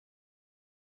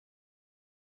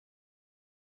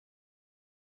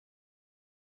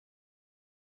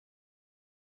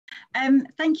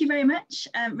Thank you very much,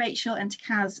 Rachel and to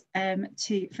CAS,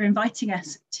 for inviting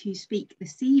us to speak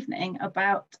this evening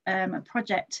about a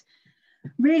project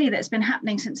really that's been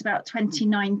happening since about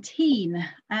 2019.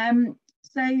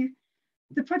 So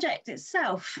the project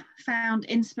itself found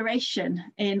inspiration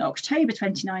in October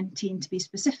 2019, to be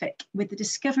specific, with the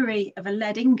discovery of a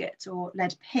lead ingot, or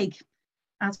lead pig,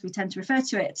 as we tend to refer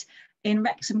to it, in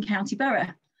Wrexham County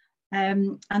Borough.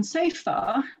 And so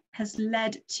far has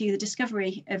led to the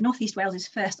discovery of North East Wales's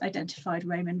first identified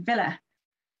Roman villa.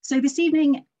 So this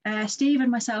evening, Steve and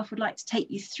myself would like to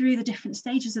take you through the different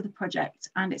stages of the project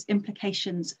and its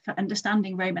implications for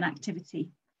understanding Roman activity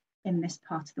in this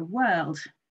part of the world.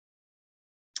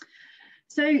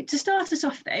 So to start us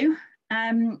off though,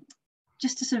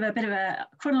 just a sort of a bit of a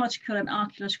chronological and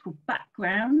archaeological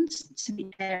background to the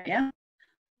area.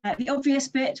 The obvious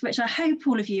bit, which I hope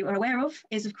all of you are aware of,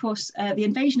 is of course the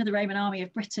invasion of the Roman army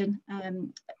of Britain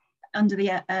under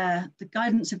the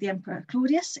guidance of the Emperor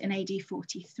Claudius in AD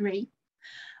 43.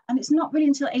 And it's not really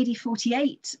until AD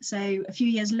 48, so a few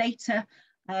years later,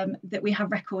 that we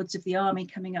have records of the army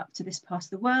coming up to this part of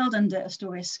the world under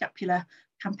Astorius Scapula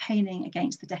campaigning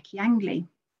against the Deciangli.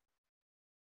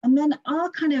 And then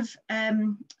our kind of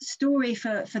story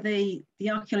for the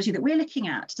archaeology that we're looking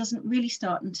at doesn't really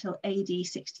start until AD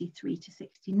 63 to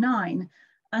 69,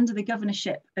 under the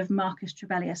governorship of Marcus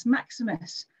Trebellius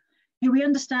Maximus, who we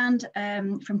understand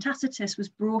from Tacitus was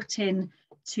brought in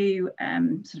to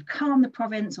sort of calm the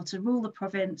province or to rule the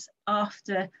province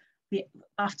after the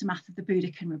aftermath of the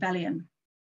Boudiccan rebellion.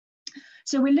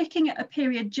 So we're looking at a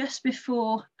period just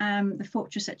before the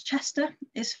fortress at Chester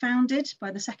is founded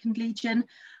by the Second Legion,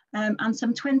 and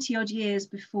some 20 odd years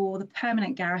before the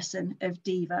permanent garrison of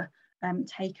Diva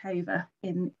take over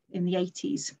in the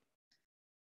 80s.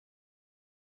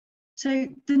 So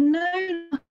the known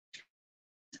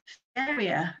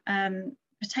area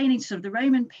pertaining to sort of the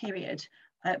Roman period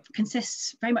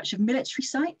consists very much of military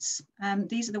sites.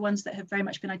 These are the ones that have very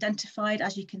much been identified,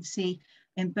 as you can see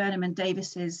in Burnham and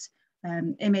Davis's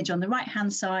image on the right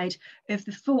hand side, of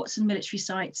the forts and military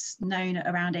sites known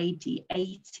around AD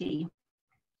 80.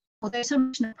 Although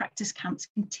some practice camps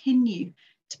continue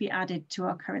to be added to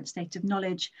our current state of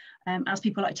knowledge, as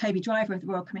people like Toby Driver of the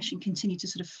Royal Commission continue to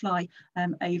sort of fly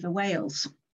over Wales.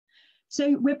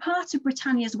 So we're part of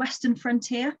Britannia's western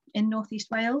frontier in North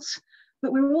East Wales,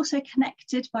 but we're also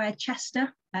connected via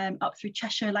Chester, up through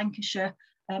Cheshire, Lancashire,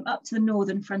 up to the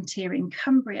northern frontier in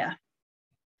Cumbria.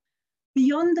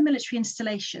 Beyond the military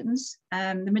installations,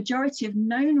 the majority of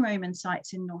known Roman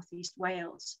sites in North East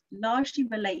Wales largely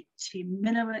relate to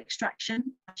mineral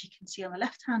extraction, as you can see on the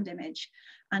left-hand image,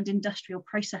 and industrial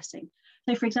processing.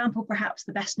 So for example, perhaps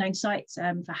the best known sites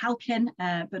for Halkin,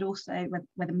 but also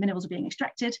where the minerals are being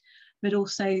extracted, but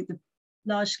also the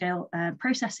large-scale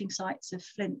processing sites of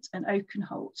Flint and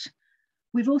Oakenholt.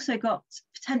 We've also got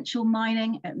potential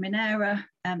mining at Minera,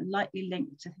 likely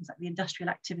linked to things like the industrial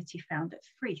activity found at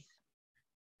Freeth.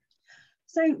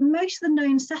 So most of the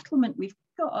known settlement we've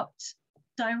got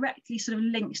directly sort of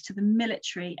links to the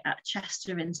military at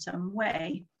Chester in some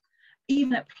way.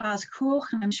 Even at Plas Coch,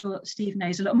 and I'm sure Steve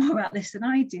knows a lot more about this than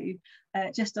I do,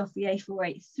 just off the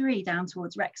A483 down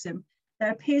towards Wrexham,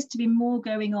 there appears to be more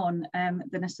going on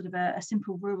than a sort of a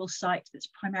simple rural site that's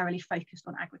primarily focused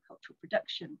on agricultural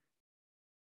production.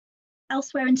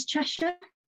 Elsewhere into Cheshire,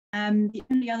 the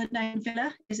only other known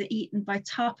villa is at Eton by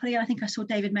Tarpley. I think I saw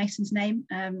David Mason's name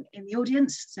in the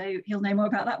audience, so he'll know more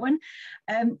about that one.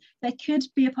 There could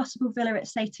be a possible villa at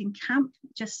Sayton Camp,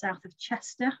 just south of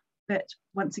Chester, but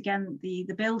once again, the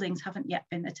buildings haven't yet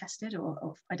been attested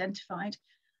or identified.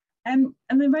 And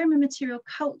the Roman material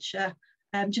culture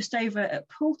just over at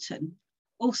Poulton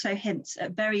also hints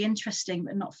at very interesting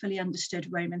but not fully understood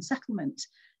Roman settlement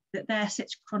that there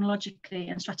sits chronologically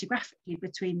and stratigraphically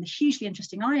between the hugely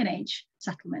interesting Iron Age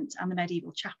settlement and the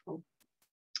medieval chapel.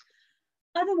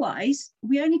 Otherwise,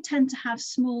 we only tend to have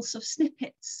small sort of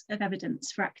snippets of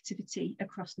evidence for activity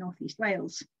across North East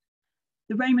Wales.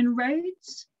 The Roman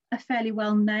roads are fairly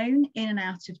well known in and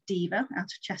out of Diva, out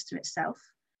of Chester itself,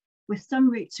 with some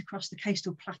routes across the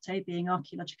coastal plateau being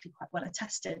archaeologically quite well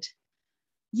attested.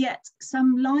 Yet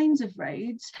some lines of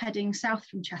roads heading south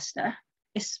from Chester,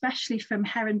 especially from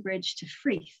Heronbridge to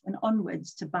Freeth and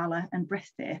onwards to Bala and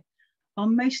Brythdir, are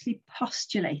mostly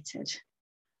postulated.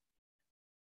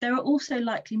 There are also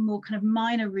likely more kind of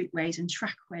minor routeways and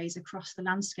trackways across the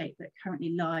landscape that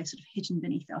currently lie sort of hidden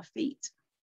beneath our feet.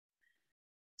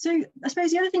 So I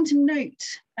suppose the other thing to note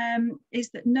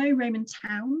is that no Roman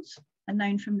towns are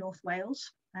known from North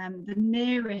Wales, the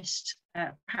nearest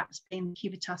perhaps being the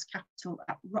Civitas capital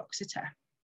at Roxeter.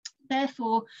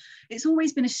 Therefore, it's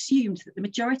always been assumed that the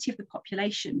majority of the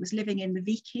population was living in the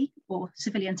vici, or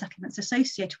civilian settlements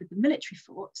associated with the military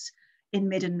forts in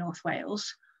Mid and North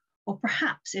Wales, or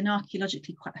perhaps in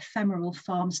archaeologically quite ephemeral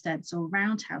farmsteads or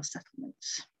roundhouse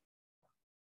settlements.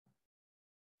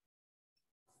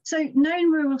 So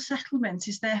known rural settlement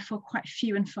is therefore quite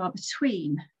few and far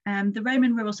between. The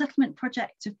Roman Rural Settlement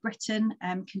Project of Britain,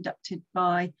 conducted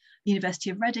by the University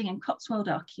of Reading and Cotswold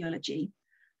Archaeology,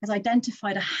 has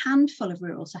identified a handful of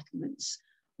rural settlements,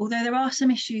 although there are some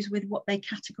issues with what they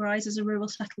categorise as a rural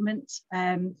settlement.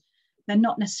 They're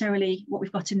not necessarily, what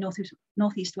we've got in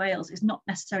Northeast Wales is not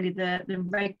necessarily the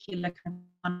regular kind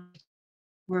of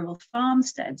rural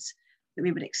farmsteads that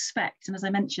we would expect. And as I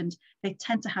mentioned, they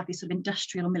tend to have these sort of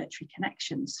industrial or military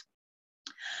connections.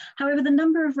 However, the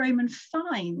number of Roman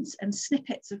finds and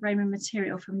snippets of Roman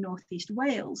material from Northeast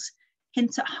Wales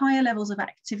hint at higher levels of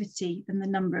activity than the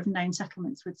number of known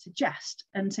settlements would suggest.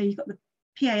 And so you've got the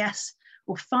PAS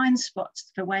or find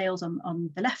spots for Wales on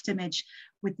the left image,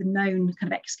 with the known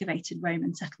kind of excavated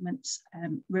Roman settlements,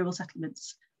 rural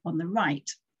settlements on the right.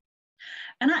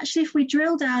 And actually, if we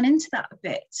drill down into that a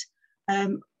bit,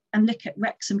 and look at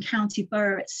Wrexham County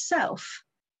Borough itself,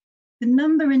 the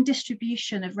number and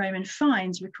distribution of Roman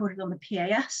finds recorded on the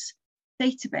PAS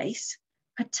database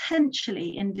potentially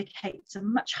indicates a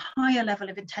much higher level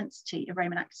of intensity of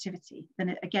Roman activity than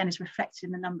it again is reflected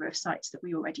in the number of sites that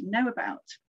we already know about.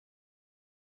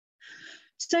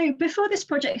 So before this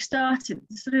project started,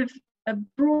 sort of a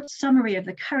broad summary of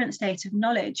the current state of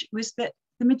knowledge was that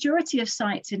the majority of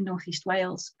sites in Northeast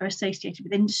Wales are associated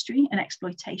with industry and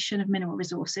exploitation of mineral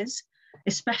resources,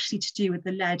 especially to do with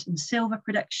the lead and silver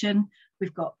production.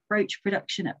 We've got brooch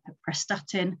production at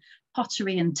Prestatyn,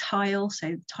 pottery and tile,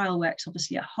 so tile works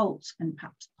obviously at Holt, and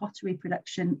perhaps pottery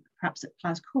production perhaps at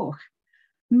Plascoch.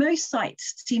 Most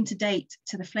sites seem to date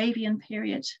to the Flavian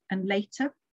period and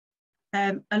later.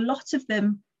 A lot of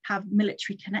them have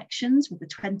military connections, with the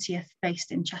 20th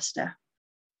based in Chester.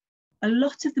 A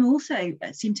lot of them also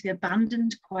seem to be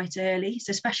abandoned quite early, so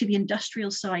especially the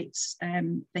industrial sites,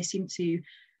 they seem to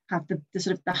have the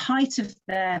sort of the height of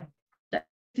their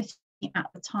activity at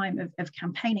the time of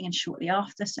campaigning and shortly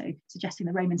after, so suggesting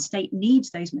the Roman state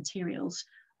needs those materials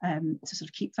to sort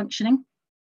of keep functioning.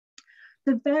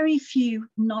 The very few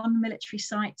non-military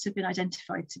sites have been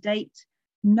identified to date.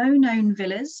 No known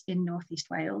villas in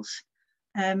Northeast Wales,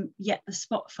 yet the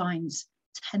spot finds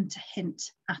tend to hint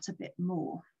at a bit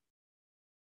more.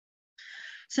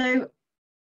 So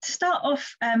to start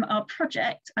off our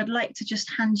project, I'd like to just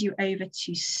hand you over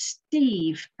to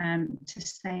Steve to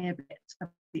say a bit of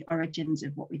the origins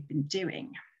of what we've been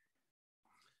doing.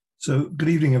 So good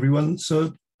evening, everyone.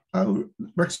 So our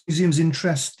Wrexham Museum's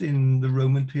interest in the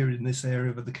Roman period in this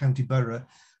area of the county borough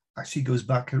actually goes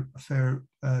back a fair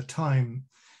time,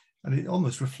 and it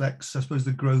almost reflects, I suppose,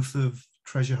 the growth of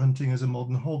treasure hunting as a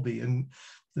modern hobby and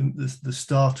the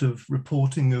start of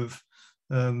reporting of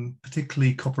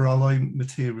particularly copper alloy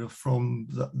material from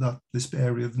this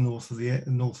area of north of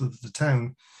the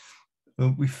town.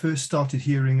 We first started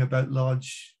hearing about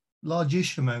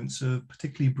largish amounts of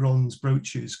particularly bronze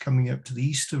brooches coming up to the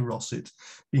east of Rossett,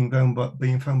 being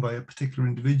found by a particular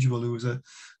individual who was a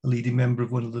leading member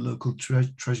of one of the local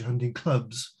treasure hunting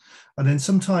clubs. And then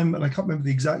sometime, and I can't remember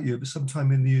the exact year, but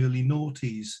sometime in the early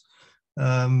noughties,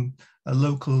 a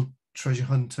local treasure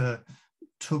hunter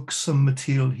took some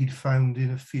material he'd found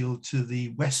in a field to the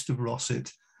west of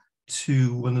Rossett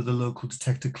to one of the local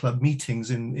detector club meetings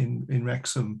in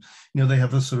Wrexham. You know, they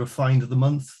have a sort of find of the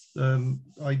month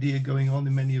idea going on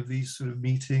in many of these sort of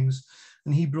meetings.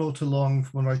 And he brought along,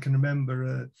 from what I can remember,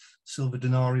 a silver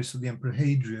denarius of the Emperor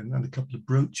Hadrian and a couple of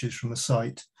brooches from a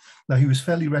site. Now, he was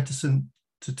fairly reticent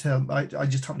to tell. I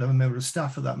just happened to have a member of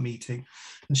staff at that meeting,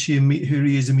 and her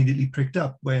ears immediately pricked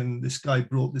up when this guy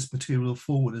brought this material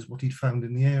forward as what he'd found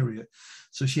in the area.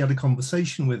 So she had a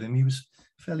conversation with him. He was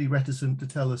fairly reticent to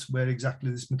tell us where exactly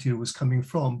this material was coming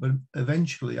from, but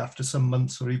eventually, after some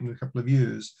months or even a couple of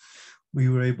years, we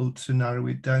were able to narrow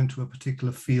it down to a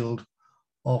particular field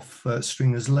off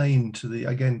Stringer's Lane to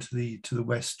the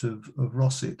west of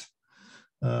Rossett.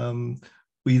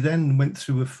 We then went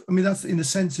through I mean, that's in a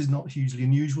sense is not hugely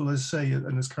unusual, as I say,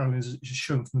 and as Caroline has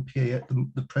shown from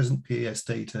the present PAS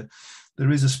data,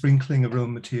 there is a sprinkling of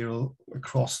Roman material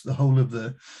across the whole of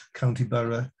the county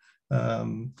borough.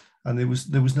 And there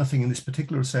was nothing in this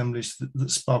particular assemblage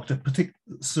that sparked up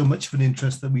so much of an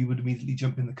interest that we would immediately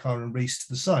jump in the car and race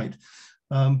to the site.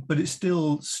 But it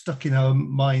still stuck in our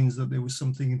minds that there was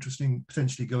something interesting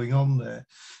potentially going on there.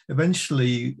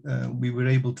 Eventually, we were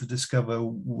able to discover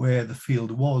where the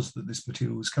field was that this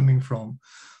material was coming from.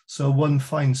 So one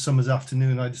fine summer's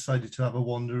afternoon, I decided to have a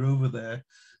wander over there.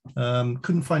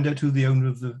 Couldn't find out who the owner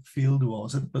of the field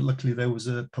was, but luckily there was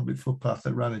a public footpath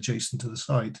that ran adjacent to the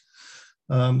site.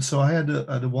 So I had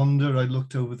a wander. I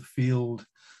looked over the field,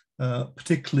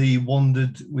 particularly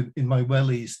wandered in my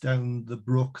wellies down the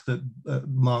brook that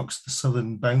marks the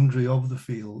southern boundary of the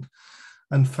field,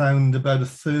 and found about a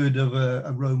third of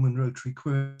a Roman rotary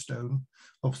quernstone,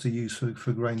 obviously used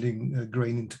for grinding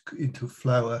grain into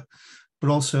flour, but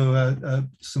also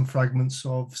some fragments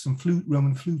of some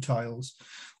Roman flute tiles.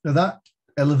 Now that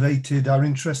elevated our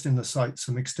interest in the site to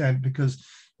some extent, because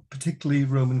particularly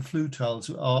Roman flute tiles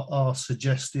are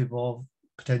suggestive of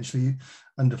potentially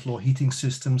underfloor heating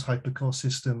systems, hypercore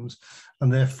systems,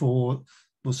 and therefore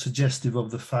was suggestive of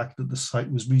the fact that the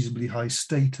site was reasonably high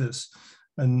status.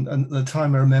 And at the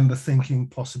time, I remember thinking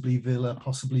possibly villa,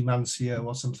 possibly mansio,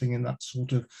 or something in that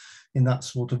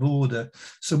sort of order.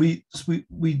 So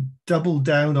we doubled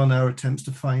down on our attempts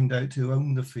to find out who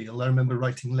owned the field. I remember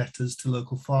writing letters to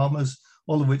local farmers,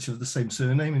 all of which have the same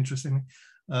surname, interestingly,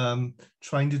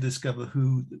 trying to discover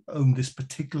who owned this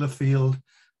particular field.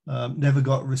 Never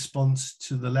got a response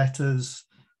to the letters.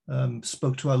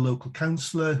 Spoke to our local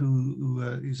councillor, who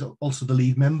is also the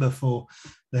lead member for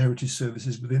the heritage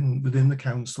services within the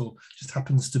council, just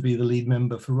happens to be the lead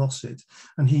member for Rossett,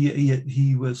 and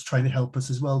he was trying to help us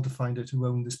as well to find out who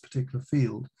owned this particular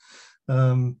field.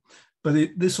 But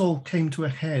this all came to a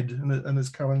head, and as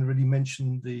Caroline already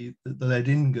mentioned, the lead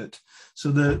ingot.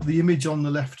 So the image on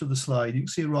the left of the slide, you can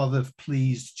see a rather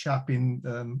pleased chap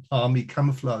in army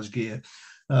camouflage gear.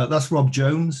 That's Rob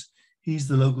Jones. He's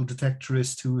the local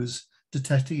detectorist who was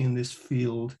detecting in this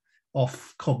field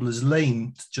off Cobbler's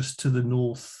Lane, just to the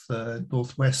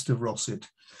northwest of Rossett,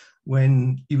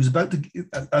 when he was about to,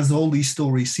 as all these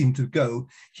stories seem to go,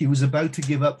 he was about to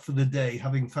give up for the day,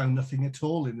 having found nothing at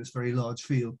all in this very large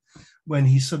field, when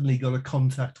he suddenly got a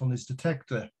contact on his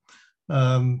detector.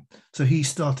 So he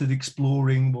started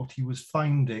exploring what he was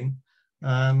finding,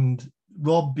 and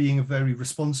Rob, being a very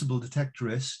responsible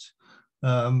detectorist,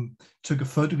 took a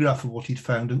photograph of what he'd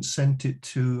found and sent it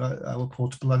to our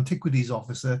portable antiquities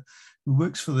officer, who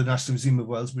works for the National Museum of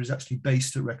Wales, but is actually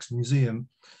based at Wrexham Museum.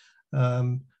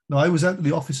 Now, I was out of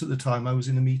the office at the time. I was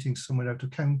in a meeting somewhere out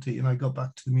of county, and I got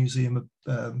back to the museum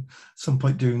at some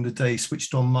point during the day,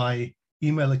 switched on my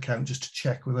email account just to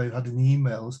check whether I had any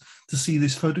emails, to see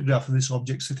this photograph of this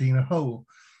object sitting in a hole.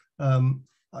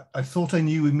 I thought I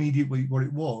knew immediately what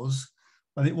it was,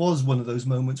 and it was one of those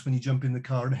moments when you jump in the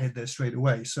car and head there straight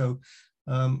away. So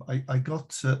I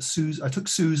got Susie. I took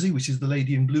Susie, which is the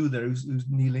lady in blue there, who's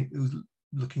kneeling, who's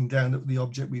looking down at the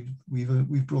object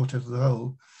we've brought out of the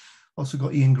hole. Also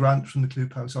got Ian Grant from the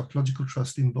Clwyd Archaeological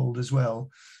Trust involved as well.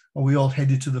 And we all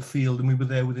headed to the field, and we were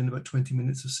there within about 20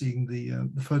 minutes of seeing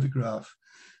the photograph.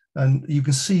 And you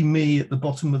can see me at the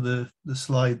bottom of the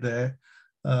slide there,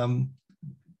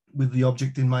 with the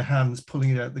object in my hands, pulling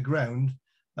it out of the ground.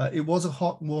 It was a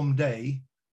hot, warm day,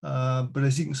 but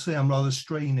as you can see, I'm rather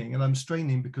straining, and I'm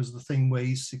straining because the thing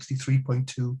weighs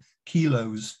 63.2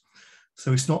 kilos.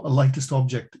 So it's not the lightest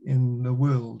object in the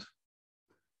world.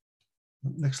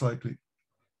 Next slide, please.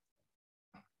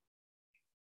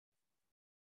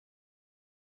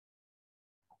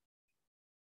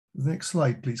 Next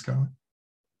slide, please, Caroline.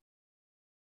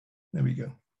 There we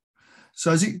go.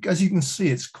 So as you can see,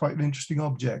 it's quite an interesting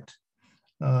object.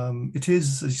 It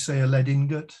is, as you say, a lead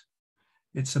ingot.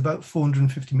 It's about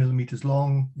 450 millimeters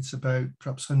long. It's about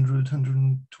perhaps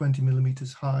 120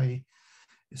 millimeters high.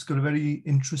 It's got a very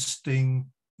interesting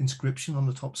inscription on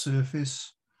the top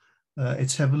surface.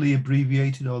 It's heavily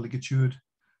abbreviated or ligatured.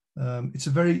 It's a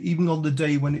very, even on the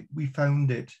day when we found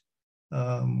it,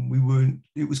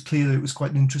 it was clear that it was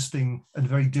quite an interesting and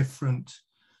very different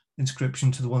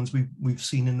inscription to the ones we've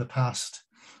seen in the past.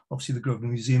 Obviously, the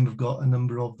Grosvenor Museum have got a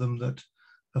number of them that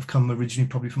have come originally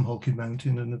probably from Halkid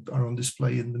Mountain and are on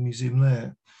display in the museum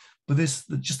there. But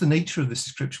just the nature of this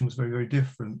inscription was very, very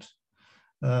different.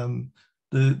 The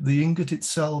ingot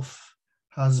itself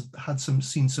has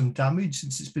seen some damage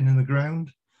since it's been in the ground.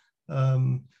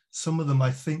 Some of them,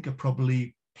 I think, are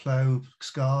probably plough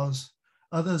scars.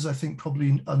 Others, I think,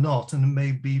 probably are not, and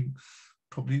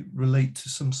probably relate to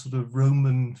some sort of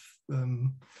Roman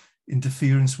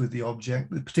interference with the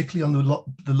object, particularly on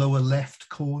the lower left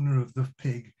corner of the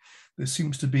pig. There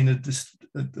seems to have been a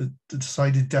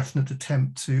decided, definite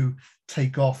attempt to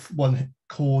take off one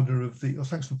corner of the. Oh,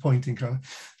 thanks for pointing, Karen.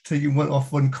 Taking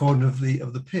off one corner of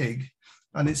the pig,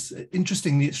 and it's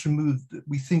interestingly, it's removed.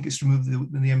 We think it's removed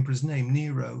the emperor's name,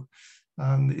 Nero,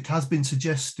 and it has been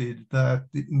suggested that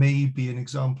it may be an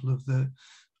example of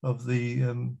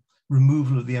the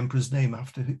removal of the emperor's name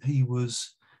after he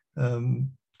was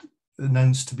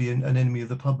announced to be an enemy of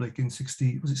the public in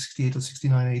 68 or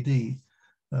 69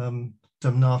 AD.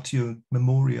 Damnatio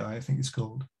Memoriae, I think it's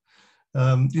called.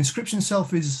 The inscription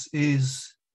itself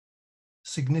is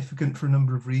significant for a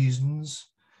number of reasons.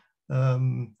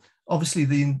 Obviously,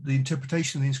 the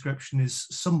interpretation of the inscription is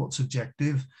somewhat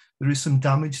subjective. There is some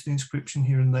damage to the inscription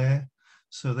here and there.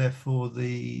 So therefore,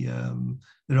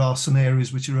 there are some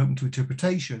areas which are open to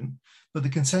interpretation. But the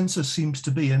consensus seems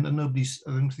to be, and I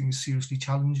don't think has seriously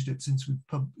challenged it since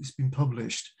it's been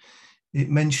published. It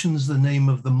mentions the name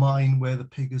of the mine where the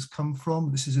pig has come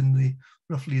from. This is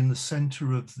roughly in the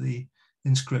center of the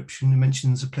inscription. It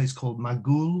mentions a place called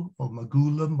Magul or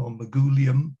Magulum or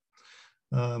Magulium.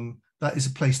 That is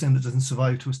a place name that doesn't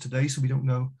survive to us today, so we don't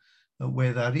know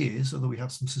where that is, although we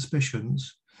have some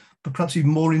suspicions. But perhaps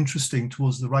even more interesting,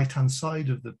 towards the right-hand side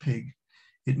of the pig,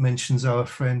 it mentions our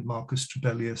friend Marcus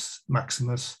Trebellius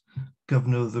Maximus,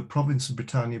 governor of the province of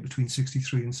Britannia between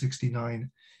 63 and 69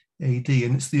 AD.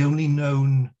 And it's the only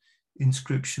known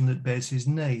inscription that bears his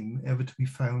name ever to be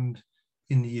found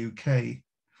in the UK.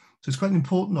 So it's quite an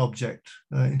important object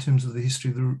in terms of the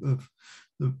history of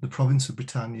the province of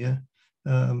Britannia.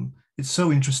 It's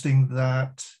so interesting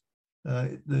that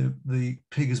the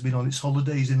pig has been on its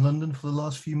holidays in London for the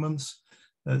last few months.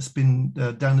 It's been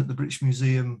down at the British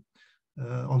Museum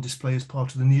on display as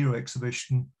part of the Nero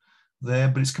exhibition there,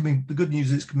 but it's coming. The good news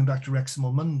is it's coming back to Wrexham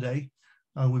on Monday,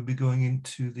 and we'll be going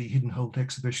into the Hidden Holt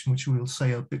exhibition, which we'll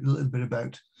say a little bit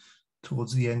about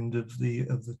towards the end of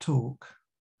the talk.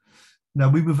 Now,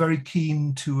 we were very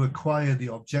keen to acquire the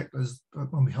object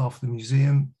on behalf of the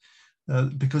museum.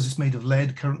 Because it's made of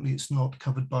lead, currently it's not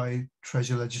covered by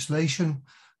treasure legislation.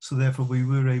 So therefore we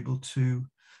were able to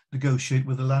negotiate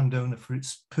with the landowner for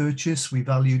its purchase. We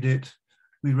valued it.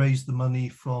 We raised the money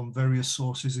from various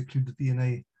sources, including the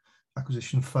DNA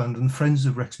Acquisition Fund, and Friends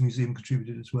of Wrexham Museum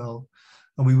contributed as well.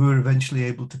 And we were eventually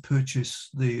able to purchase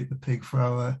the pig for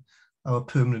our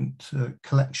permanent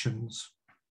collections.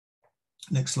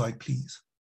 Next slide, please.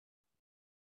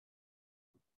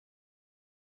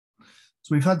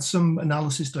 So we've had some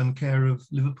analysis done care of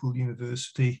Liverpool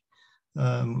University.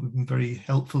 We've been very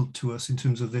helpful to us in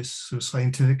terms of this sort of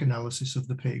scientific analysis of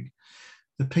the pig.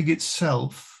 The pig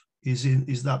itself is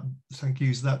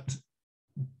that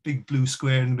big blue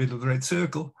square in the middle of the red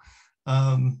circle.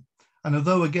 And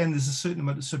although, again, there's a certain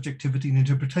amount of subjectivity and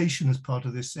interpretation as part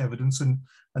of this evidence, and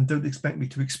don't expect me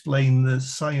to explain the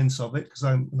science of it, because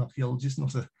I'm an archaeologist,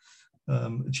 not a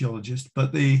geologist,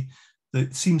 but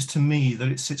it seems to me that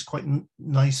it sits quite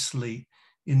nicely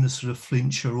in the sort of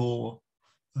Flintshire ore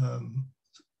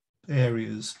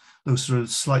areas, those sort of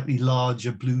slightly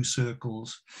larger blue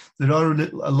circles. There are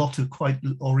a lot of quite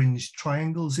orange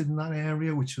triangles in that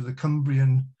area, which are the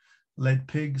Cumbrian lead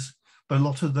pigs, but a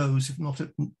lot of those, if not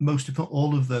most, if not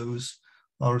all of those,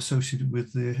 are associated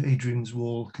with the Hadrian's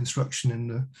Wall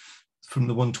construction from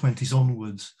the 120s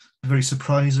onwards. Very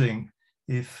surprising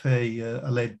if a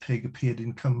lead pig appeared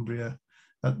in Cumbria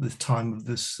at the time of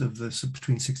this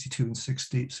between 63 and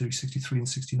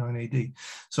 69 AD.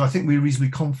 So I think we're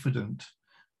reasonably confident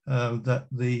that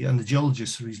the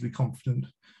geologists are reasonably confident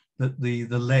that the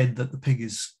lead that the pig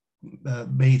is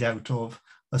made out of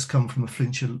has come from a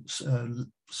Flintshire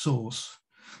source.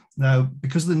 Now,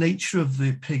 because the nature of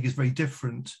the pig is very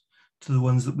different to the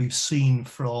ones that we've seen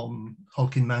from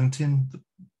Holkin Mountain, the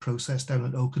process down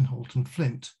at Oakenholt and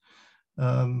Flint,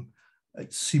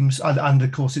 it seems, and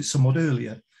of course it's somewhat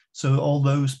earlier. So all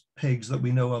those pigs that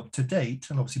we know of to date,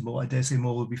 and obviously more, I dare say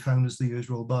more will be found as the years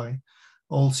roll by,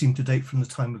 all seem to date from the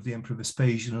time of the Emperor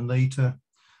Vespasian and later,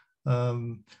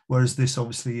 whereas this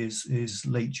obviously is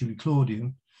late Julie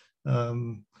Claudian.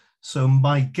 So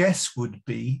my guess would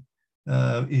be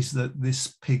is that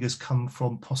this pig has come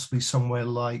from possibly somewhere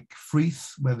like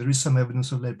Freeth, where there is some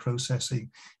evidence of lead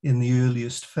processing in the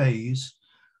earliest phase,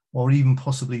 or even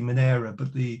possibly Minera.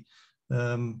 But the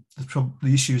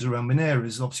issues around Minera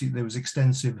is obviously there was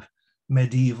extensive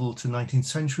medieval to 19th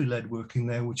century lead working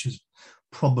there, which has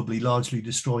probably largely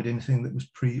destroyed anything that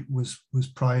was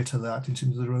prior to that in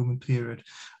terms of the Roman period.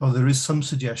 Oh, there is some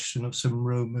suggestion of some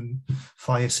Roman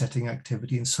fire setting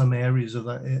activity in some areas of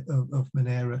that of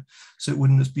Minera. So it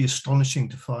wouldn't be astonishing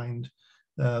to find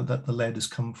that the lead has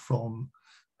come from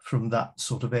that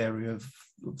sort of area of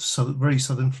very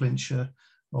southern Flintshire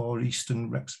or eastern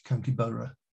Wrexham County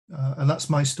Borough. And that's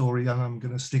my story, and I'm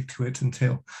going to stick to it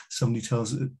until somebody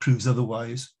proves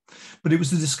otherwise. But it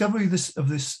was the discovery of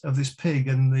this pig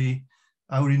and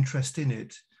our interest in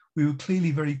it. We were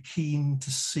clearly very keen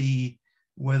to see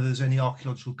whether there's any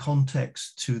archaeological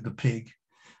context to the pig.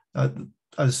 As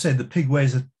I said, the pig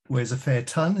weighs a fair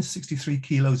ton. 63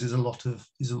 kilos is a lot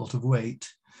of weight.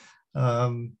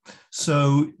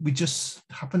 So we just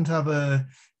happened to have an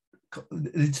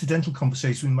incidental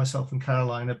conversation with myself and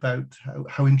Caroline about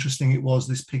how interesting it was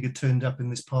this pig had turned up in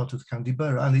this part of the county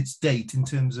borough and its date in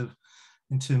terms of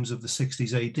the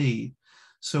 60s AD.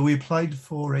 So we applied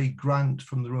for a grant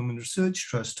from the Roman Research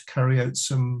Trust to carry out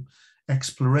some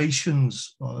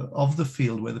explorations of the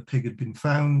field where the pig had been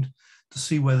found, to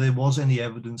see whether there was any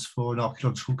evidence for an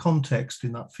archaeological context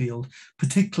in that field,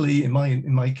 particularly in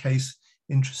my case,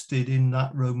 interested in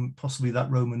that possibly that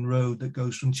Roman road that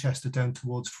goes from Chester down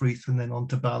towards Freeth and then on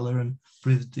to Bala and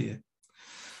Brydddir.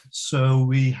 So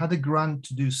we had a grant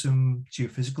to do some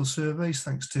geophysical surveys,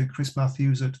 thanks to Chris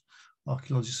Matthews at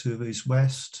Archaeological Surveys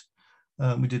West.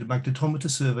 We did a magnetometer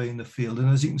survey in the field, and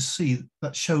as you can see,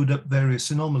 that showed up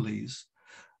various anomalies.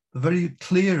 The very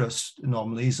clearest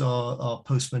anomalies are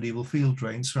post-medieval field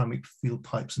drains, ceramic field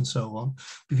pipes, and so on.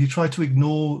 But if you try to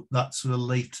ignore that sort of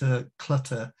later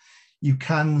clutter, you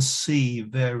can see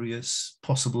various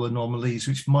possible anomalies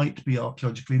which might be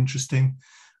archaeologically interesting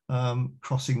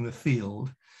crossing the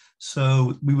field.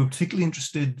 So we were particularly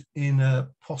interested in a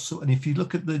possible, and if you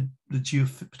look at particularly the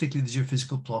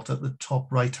geophysical plot at the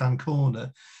top right-hand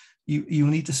corner, you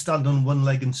need to stand on one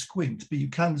leg and squint, but you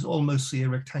can almost see a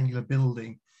rectangular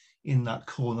building in that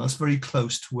corner. That's very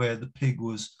close to where the pig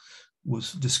was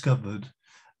discovered.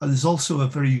 And there's also a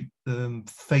very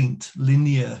faint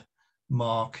linear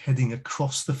mark heading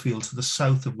across the field to the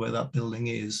south of where that building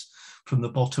is, from the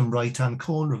bottom right-hand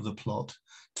corner of the plot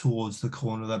towards the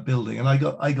corner of that building. And I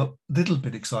got a little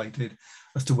bit excited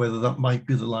as to whether that might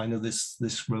be the line of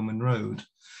this Roman road.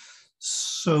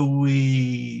 So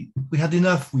we had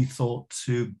enough, we thought,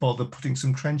 to bother putting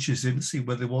some trenches in to see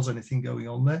whether there was anything going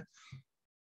on there.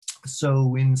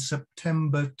 So in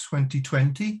September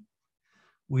 2020,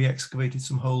 we excavated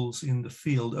some holes in the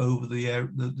field over the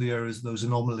areas, those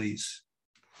anomalies.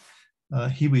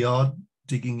 Here we are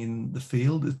digging in the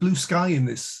field. There's blue sky in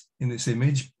this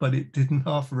image, but it didn't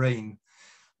half rain.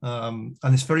 And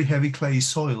it's very heavy clay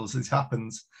soils. It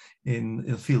happens in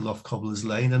a field off Cobbler's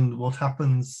Lane. And what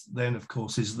happens then, of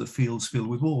course, is the fields fill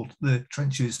with water, the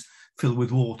trenches fill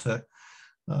with water.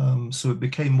 So it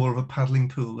became more of a paddling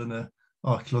pool than an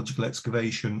archaeological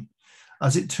excavation.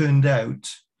 As it turned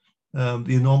out,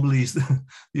 the anomalies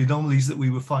that we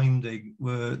were finding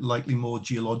were likely more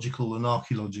geological than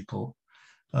archaeological.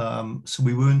 So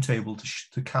we weren't able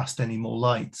to cast any more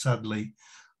light, sadly,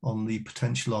 on the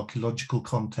potential archaeological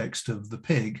context of the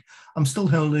pig. I'm still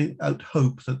holding out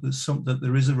hope that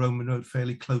there is a Roman road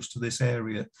fairly close to this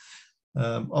area.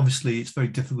 Obviously, it's very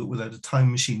difficult without a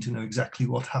time machine to know exactly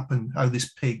what happened, how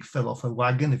this pig fell off a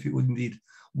wagon, if it indeed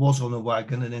was on a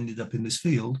wagon and ended up in this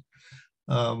field.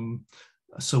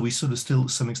 So we sort of still, to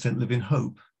some extent, live in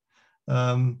hope.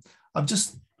 I'm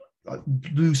just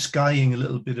blue skying a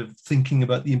little bit of thinking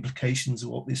about the implications of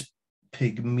what this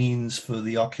pig means for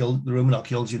the Roman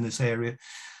archaeology in this area.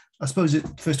 I suppose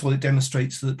first of all, it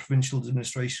demonstrates that provincial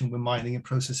administration were mining and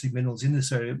processing minerals in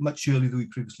this area much earlier than we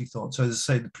previously thought. So as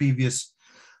I say, the previous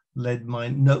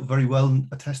very well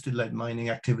attested lead mining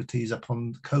activities up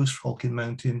on the coast, Falcon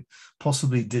Mountain,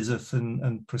 possibly Dizeth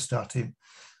and Prestatyn.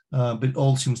 But it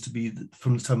all seems to be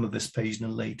from the time of Vespasian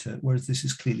and later, whereas this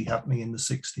is clearly happening in the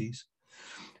 60s.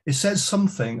 It says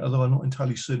something, although I'm not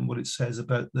entirely certain what it says,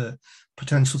 about the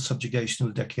potential subjugation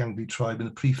of the Deciangli tribe in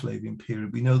the pre-Flavian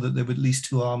period. We know that there were at least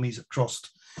two armies that crossed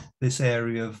this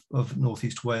area of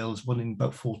northeast Wales, one in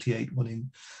about 48, one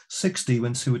in 60,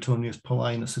 when Suetonius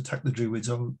Paulinus attacked the Druids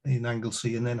in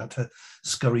Anglesey and then had to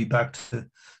scurry back to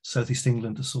southeast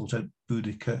England to sort out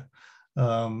Boudica.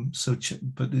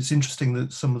 But it's interesting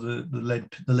that some of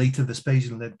the later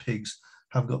Vespasian led pigs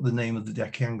have got the name of the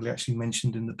Deciangli actually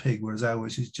mentioned in the pig, whereas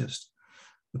ours is just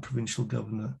the provincial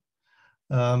governor.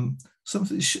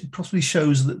 Something possibly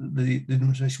shows that the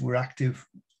administration were active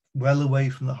well away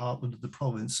from the heartland of the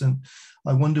province, and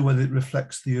I wonder whether it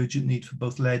reflects the urgent need for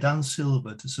both lead and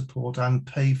silver to support and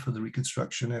pay for the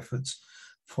reconstruction efforts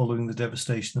following the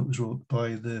devastation that was wrought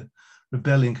by the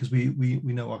rebellion, because we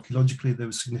know archaeologically there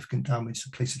was significant damage to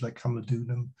places like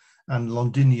Camladunum and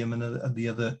Londinium and the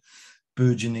other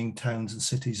burgeoning towns and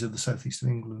cities of the southeast of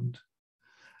England.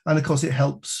 And of course it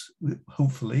helps,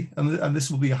 hopefully, and this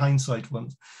will be a hindsight one,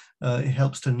 it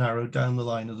helps to narrow down the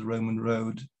line of the Roman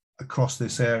road across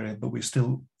this area, but we're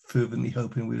still fervently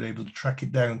hoping we're able to track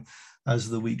it down as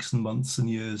the weeks and months and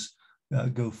years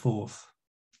go forth.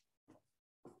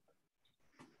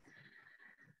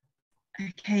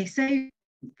 Okay, so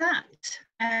that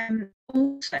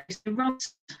also, the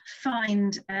Ross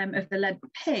find of the lead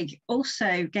pig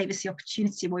also gave us the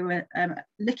opportunity, we were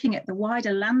looking at the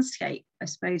wider landscape, I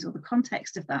suppose, or the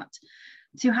context of that,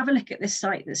 to have a look at this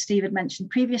site that Steve had mentioned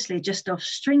previously, just off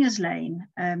Stringer's Lane,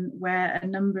 where a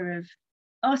number of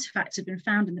artifacts have been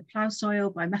found in the plough soil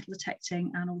by metal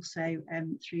detecting, and also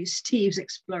through Steve's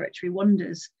exploratory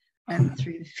wanders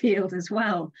through the field as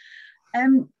well.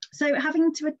 So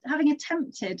having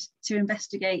attempted to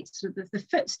investigate sort of the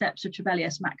footsteps of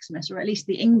Trebellius Maximus, or at least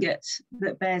the ingot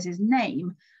that bears his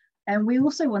name, and we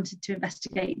also wanted to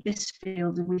investigate this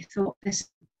field, and we thought this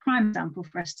prime example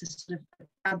for us to sort of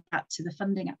add that to the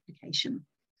funding application.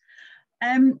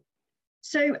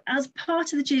 So as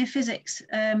part of the geophysics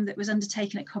that was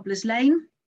undertaken at Cobbler's Lane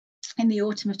in the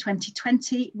autumn of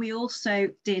 2020, we also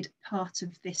did part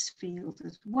of this field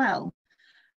as well.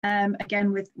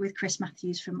 Again, with Chris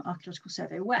Matthews from Archaeological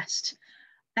Survey West,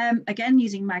 again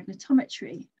using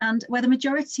magnetometry, and where the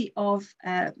majority of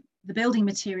the building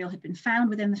material had been found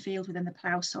within the field, within the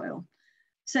plough soil.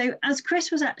 So as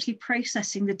Chris was actually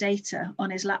processing the data on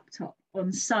his laptop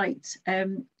on site, I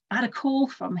had a call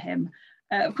from him,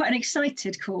 quite an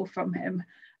excited call from him,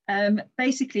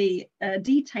 basically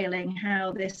detailing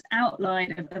how this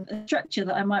outline of a structure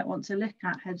that I might want to look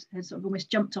at had sort of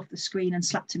almost jumped off the screen and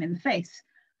slapped him in the face.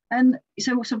 And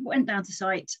so I went down to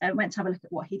site and went to have a look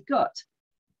at what he'd got.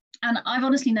 And I've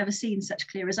honestly never seen such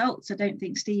clear results. I don't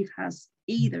think Steve has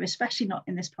either, especially not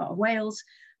in this part of Wales,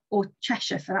 or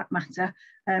Cheshire for that matter,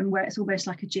 where it's almost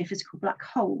like a geophysical black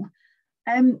hole.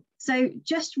 So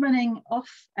just running off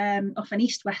an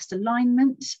east-west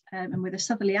alignment and with a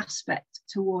southerly aspect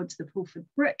towards the Pulford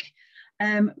Brook,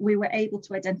 we were able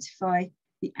to identify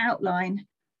the outline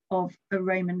of a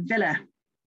Roman villa.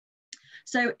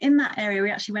 So in that area,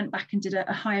 we actually went back and did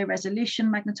a higher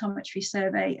resolution magnetometry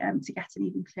survey to get an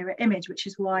even clearer image, which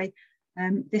is why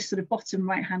this sort of bottom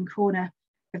right-hand corner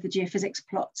of the geophysics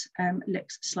plot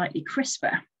looks slightly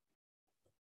crisper.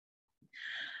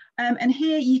 And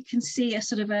here you can see a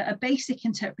sort of a basic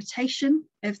interpretation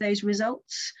of those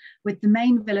results, with the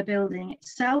main villa building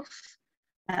itself,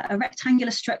 a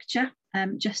rectangular structure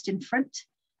just in front,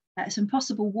 some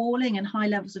possible walling and high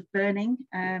levels of burning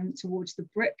towards the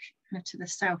brook to the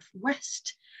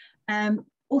southwest,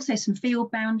 also some field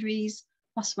boundaries,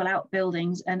 possible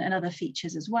outbuildings and other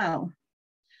features as well.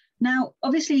 Now,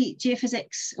 obviously,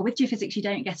 with geophysics, you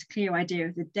don't get a clear idea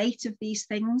of the date of these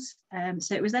things.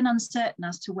 So it was then uncertain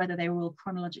as to whether they were all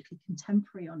chronologically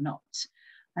contemporary or not.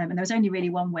 And there was only really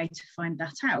one way to find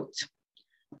that out.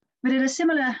 But at a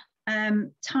similar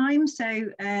time, so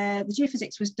the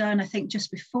geophysics was done, I think,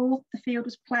 just before the field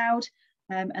was ploughed.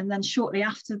 And then shortly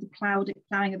after the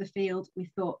ploughing of the field, we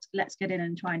thought, let's get in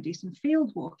and try and do some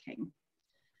field walking.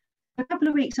 A couple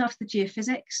of weeks after the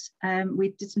geophysics, we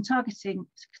did some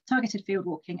targeted field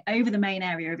walking over the main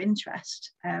area of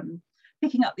interest,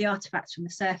 picking up the artifacts from the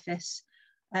surface.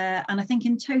 And I think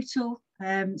in total,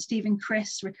 Steve and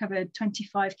Chris recovered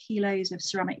 25 kilos of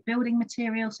ceramic building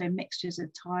material, so mixtures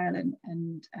of tile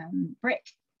and brick.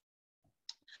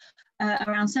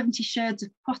 Around 70 sherds of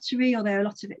pottery, although a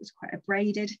lot of it was quite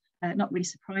abraded, not really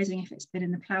surprising if it's been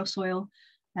in the plough soil.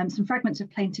 Some fragments of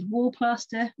painted wall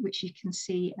plaster, which you can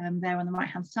see there on the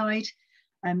right-hand side.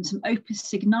 Some opus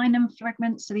signinum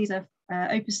fragments. So these are,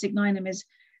 opus signinum is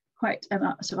quite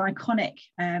a sort of iconic,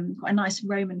 quite a nice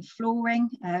Roman flooring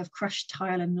of crushed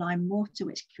tile and lime mortar,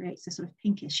 which creates a sort of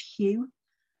pinkish hue.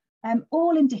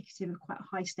 All indicative of quite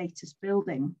a high status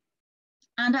building.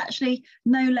 And actually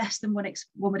no less than one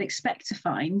would expect to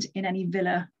find in any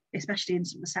villa, especially in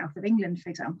sort of the south of England, for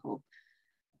example.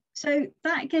 So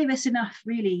that gave us enough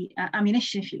really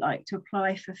ammunition, if you like, to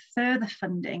apply for further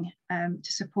funding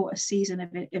to support a season of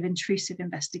intrusive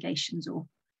investigations or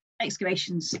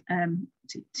excavations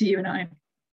to you and I.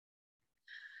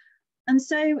 And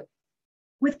so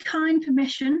with kind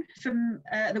permission from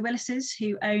the Willises,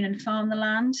 who own and farm the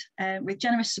land, with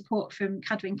generous support from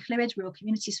Cadwyn Clwyd, Rural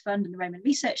Communities Fund and the Roman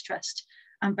Research Trust,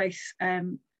 and both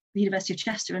the University of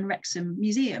Chester and Wrexham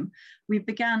Museum, we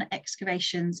began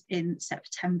excavations in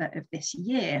September of this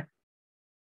year.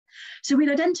 So we'd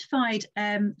identified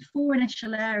 4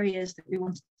 initial areas that we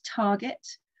wanted to target.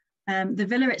 The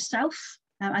villa itself,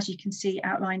 as you can see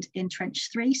outlined in Trench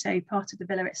 3, so part of the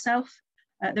villa itself,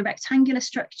 the rectangular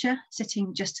structure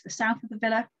sitting just to the south of the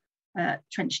villa,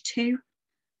 Trench 2,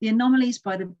 the anomalies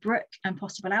by the brook and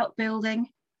possible outbuilding,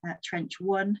 Trench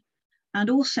 1, and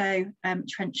also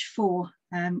Trench 4,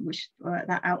 which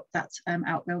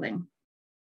outbuilding.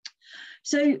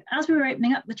 So as we were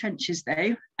opening up the trenches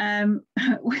though,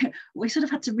 we sort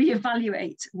of had to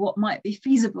reevaluate what might be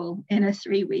feasible in a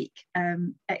 3-week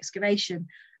excavation.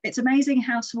 It's amazing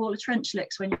how small a trench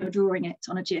looks when you're drawing it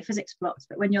on a geophysics plot,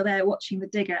 but when you're there watching the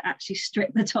digger actually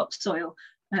strip the topsoil,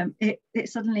 it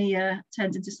suddenly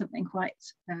turns into something quite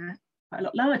a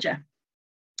lot larger.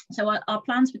 So our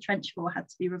plans for Trench 4 had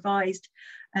to be revised,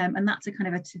 and that's a kind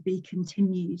of a to be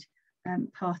continued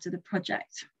part of the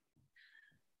project.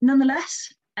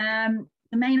 Nonetheless,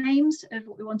 the main aims of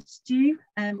what we wanted to do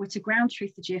were to ground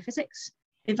truth the geophysics,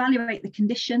 evaluate the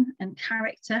condition and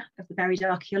character of the buried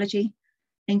archaeology,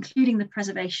 including the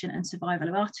preservation and survival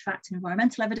of artefact and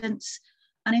environmental evidence.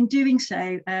 And in doing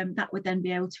so, that would then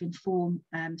be able to inform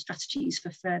strategies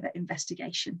for further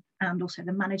investigation and also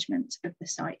the management of the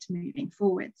site moving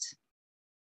forwards.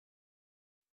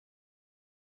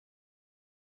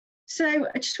 So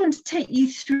I just want to take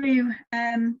you through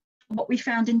what we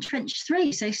found in Trench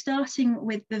 3. So starting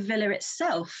with the villa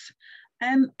itself.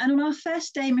 And on our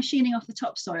first day machining off the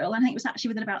topsoil, I think it was actually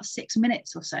within about 6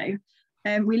 minutes or so,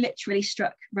 we literally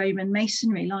struck Roman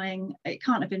masonry lying, it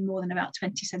can't have been more than about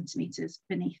 20 centimetres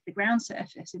beneath the ground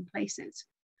surface in places.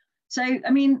 So, I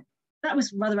mean, that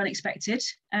was rather unexpected,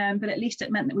 but at least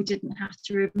it meant that we didn't have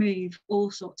to remove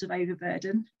all sorts of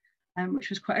overburden, which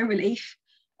was quite a relief,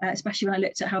 especially when I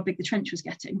looked at how big the trench was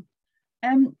getting.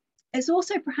 It's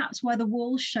also perhaps why the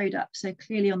walls showed up so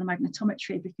clearly on the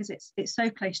magnetometry, because it's so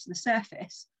close to the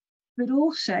surface, but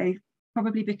also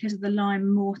probably because of the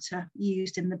lime mortar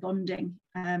used in the bonding.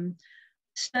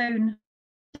 Stone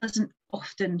doesn't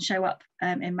often show up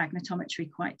in magnetometry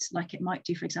quite like it might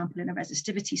do, for example, in a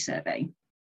resistivity survey.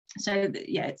 So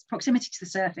yeah, it's proximity to the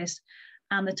surface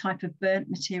and the type of burnt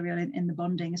material in the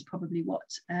bonding is probably what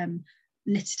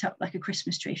lit it up like a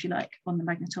Christmas tree, if you like, on the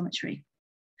magnetometry.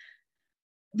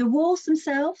 The walls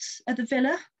themselves of the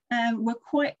villa were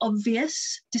quite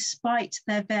obvious despite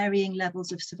their varying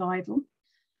levels of survival.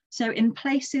 So in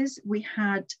places we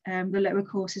had the lower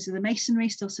courses of the masonry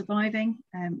still surviving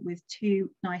with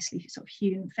two nicely sort of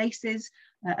hewn faces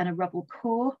and a rubble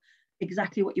core,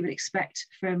 exactly what you would expect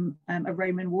from a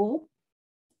Roman wall.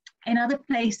 In other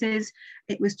places,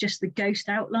 it was just the ghost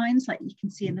outlines, like you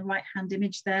can see in the right-hand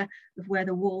image there, of where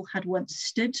the wall had once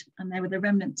stood, and there were the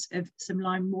remnants of some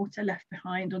lime mortar left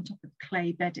behind on top of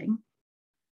clay bedding.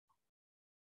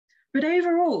 But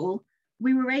overall,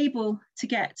 we were able to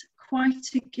get quite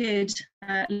a good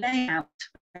layout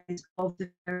of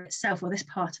the villa itself, or this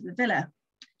part of the villa,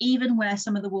 even where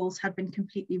some of the walls had been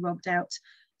completely robbed out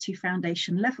to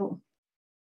foundation level.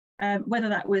 Whether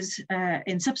that was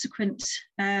in subsequent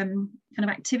kind of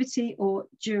activity or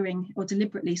during or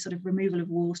deliberately sort of removal of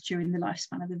walls during the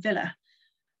lifespan of the villa.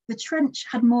 The trench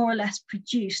had more or less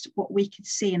produced what we could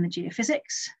see in the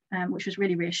geophysics, which was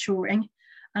really reassuring,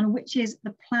 and which is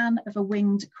the plan of a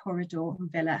winged corridor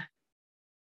villa.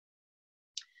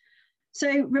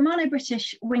 So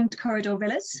Romano-British winged corridor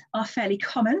villas are fairly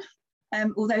common,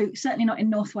 although certainly not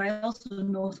in North Wales or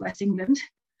North West England.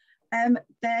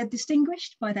 They're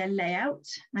distinguished by their layout,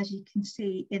 as you can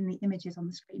see in the images on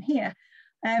the screen here.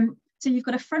 So you've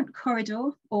got a front corridor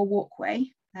or walkway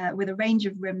with a range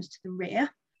of rooms to the rear.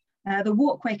 The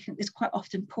walkway is quite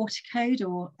often porticoed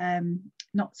or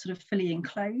not sort of fully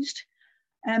enclosed.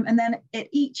 And then at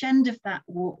each end of that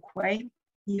walkway,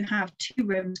 you have two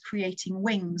rooms creating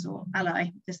wings, or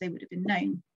alae, as they would have been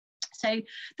known. So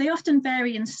they often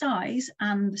vary in size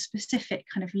and the specific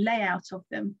kind of layout of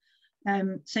them.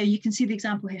 So you can see the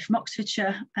example here from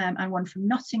Oxfordshire and one from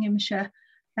Nottinghamshire,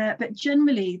 but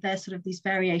generally there's sort of these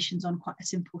variations on quite a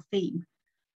simple theme.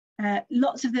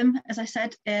 Lots of them, as I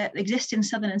said, exist in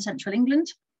southern and central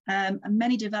England, and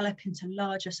many develop into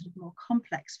larger, sort of more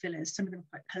complex villas, some of them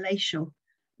quite palatial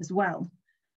as well.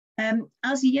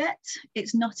 As yet,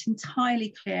 it's not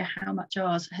entirely clear how much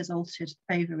ours has altered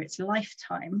over its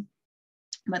lifetime,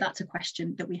 but that's a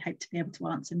question that we hope to be able to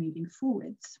answer moving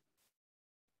forwards.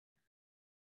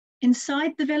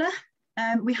 Inside the villa,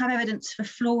 we have evidence for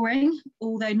flooring,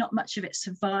 although not much of it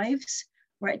survives.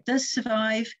 Where it does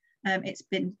survive, it's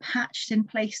been patched in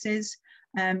places,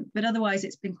 but otherwise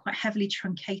it's been quite heavily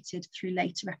truncated through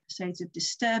later episodes of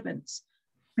disturbance,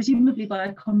 presumably by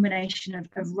a combination of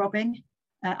robbing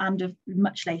and of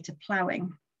much later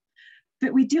ploughing.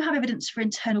 But we do have evidence for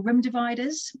internal room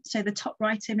dividers. So the top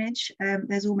right image,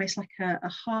 there's almost like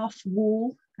a half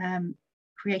wall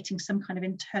creating some kind of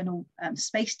internal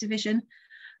space division.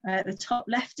 The top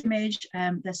left image,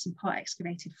 there's some part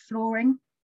excavated flooring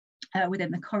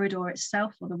within the corridor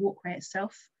itself or the walkway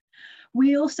itself.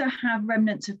 We also have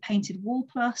remnants of painted wall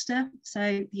plaster.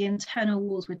 So the internal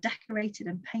walls were decorated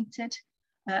and painted.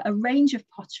 A range of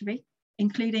pottery,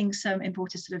 including some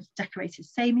imported sort of decorated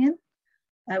Samian.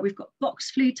 We've got box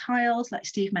flue tiles, like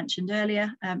Steve mentioned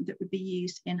earlier, that would be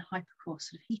used in hypercore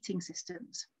sort of heating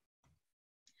systems.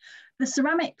 The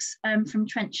ceramics from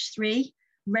Trench 3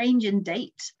 range in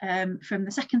date from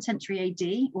the 2nd century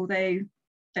AD, although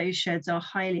those sherds are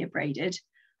highly abraded,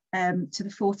 to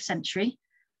the 4th century.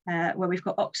 where we've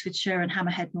got Oxfordshire and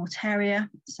Hammerhead mortaria,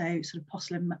 so sort of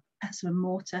pestle and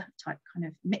mortar type kind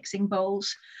of mixing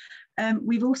bowls.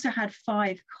 We've also had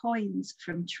 5 coins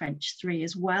from Trench 3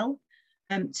 as well,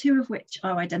 2 of which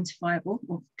are identifiable,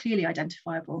 or clearly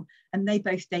identifiable, and they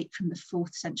both date from the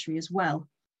 4th century as well.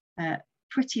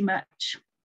 Pretty much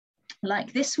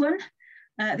like this one.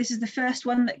 This is the first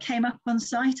one that came up on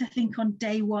site, I think on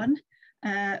day 1,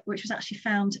 which was actually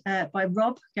found by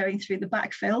Rob going through the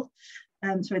backfill,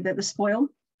 the spoil.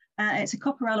 It's a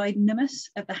copper alloyed nummus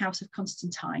of the House of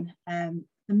Constantine.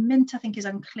 The mint, I think, is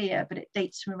unclear, but it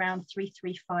dates from around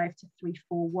 335 to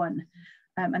 341.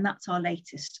 And that's our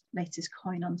latest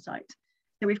coin on site.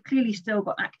 So we've clearly still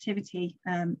got activity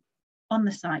on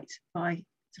the site by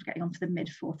sort of getting on to the mid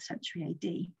 4th century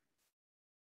AD.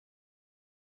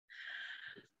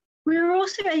 We were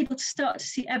also able to start to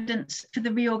see evidence for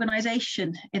the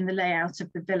reorganisation in the layout of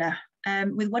the villa,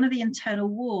 with one of the internal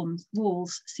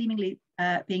walls seemingly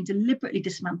being deliberately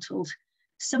dismantled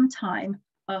sometime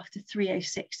after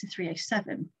 306 to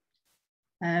 307.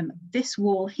 This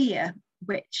wall here,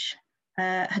 which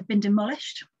had been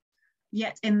demolished,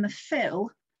 yet in the fill,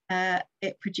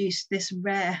 it produced this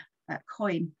rare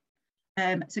coin.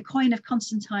 It's a coin of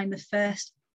Constantine I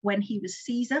when he was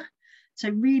Caesar, so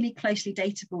really closely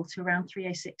datable to around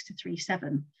 306 to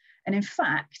 307. And in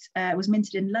fact, was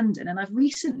minted in London. And I've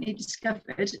recently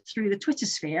discovered through the Twitter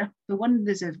sphere, the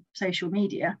wonders of social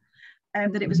media,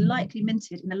 that it was likely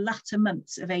minted in the latter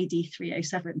months of AD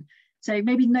 307. So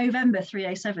maybe November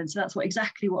 307. So that's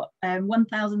exactly what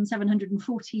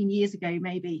 1,714 years ago,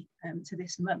 maybe to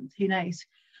this month, who knows?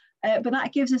 But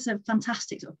that gives us a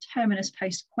fantastic sort of terminus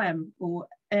post quem, or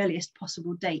earliest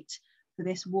possible date for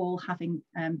this wall having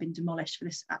been demolished, for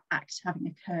this act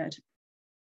having occurred.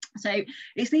 So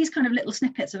it's these kind of little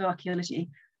snippets of archaeology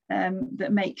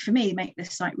that make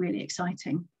this site really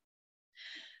exciting.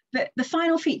 But the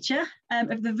final feature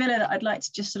of the villa that I'd like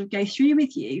to just sort of go through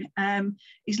with you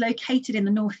is located in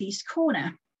the northeast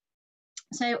corner.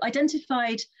 So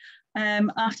identified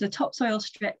after the topsoil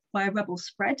strip by a rubble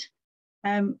spread.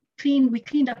 We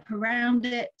cleaned up around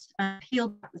it,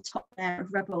 peeled back the top there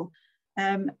of rubble,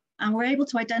 and we're able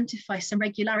to identify some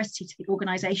regularity to the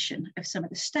organisation of some of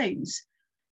the stones.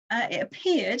 It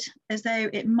appeared as though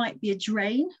it might be a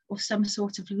drain or some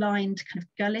sort of lined kind of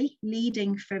gully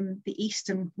leading from the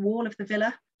eastern wall of the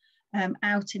villa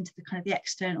out into the kind of the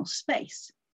external space.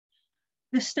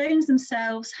 The stones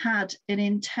themselves had an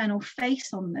internal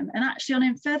face on them, and actually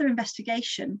on further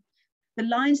investigation, the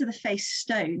lines of the face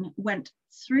stone went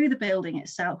through the building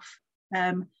itself,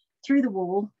 through the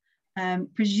wall,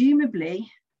 presumably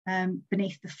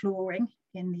beneath the flooring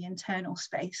in the internal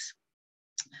space,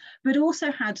 but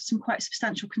also had some quite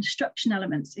substantial construction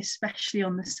elements, especially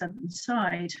on the southern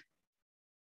side.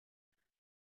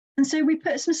 And so we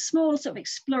put some small sort of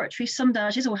exploratory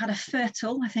sondages, or had a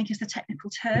fertile, I think is the technical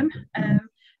term,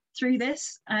 through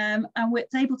this, and we're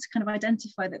able to kind of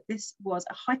identify that this was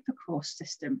a hypercourse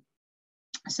system.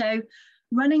 So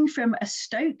running from a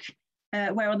stoke,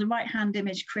 where on the right-hand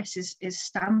image, Chris is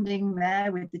standing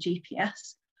there with the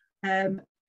GPS,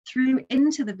 through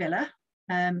into the villa,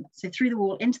 so through the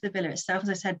wall into the villa itself, as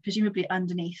I said, presumably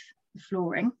underneath the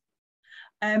flooring,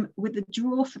 with the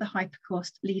draw for the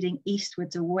hypercourse leading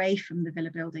eastwards away from the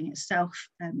villa building itself,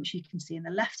 which you can see in the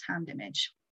left-hand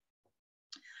image.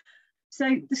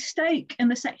 So the stoke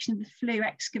and the section of the flue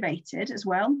excavated as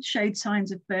well showed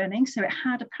signs of burning. So it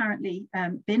had apparently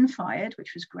been fired,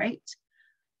 which was great.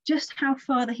 Just how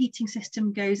far the heating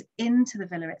system goes into the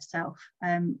villa itself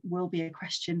will be a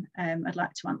question I'd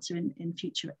like to answer in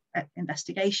future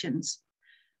investigations.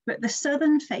 But the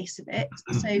southern face of it,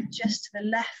 so just to the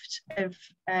left of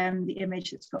the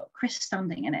image that's got Chris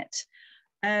standing in it,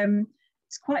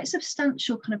 it's quite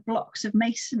substantial kind of blocks of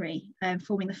masonry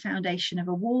forming the foundation of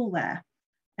a wall there.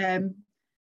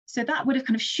 So that would have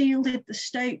kind of shielded the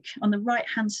stoke. On the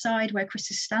right-hand side where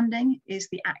Chris is standing is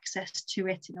the access to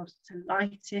it in order to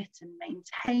light it and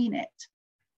maintain it.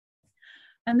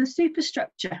 And the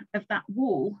superstructure of that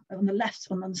wall on the left,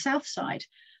 on the south side,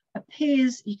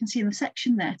 appears, you can see in the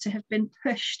section there, to have been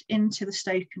pushed into the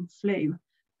stoke and flue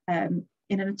in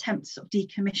an attempt to sort of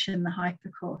decommission the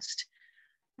hypercaust.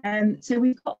 So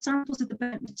we've got samples of the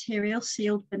burnt material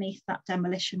sealed beneath that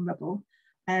demolition rubble,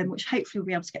 which hopefully we'll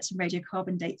be able to get some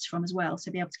radiocarbon dates from as well,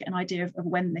 so be able to get an idea of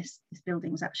when this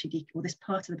building was actually, or this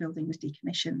part of the building was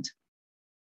decommissioned.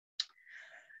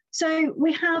 So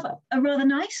we have a rather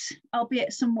nice,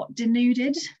 albeit somewhat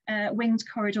denuded, winged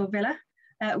corridor villa,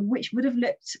 which would have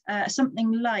looked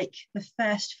something like the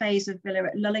first phase of villa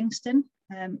at Lullingston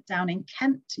down in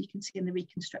Kent. You can see in the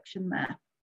reconstruction there.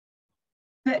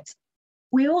 But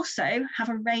We also have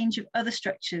a range of other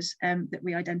structures that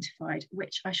we identified,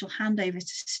 which I shall hand over to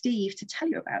Steve to tell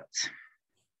you about.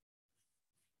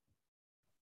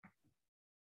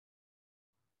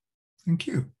 Thank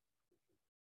you.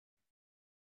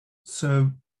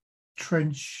 So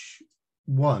Trench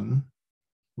 1,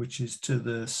 which is to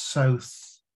the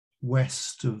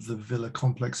southwest of the villa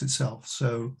complex itself.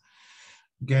 So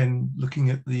again, looking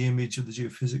at the image of the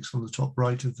geophysics on the top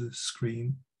right of the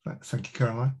screen. Thank you,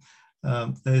 Caroline.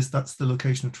 That's the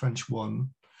location of Trench 1.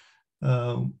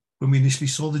 When we initially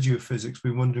saw the geophysics, we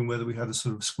were wondering whether we had a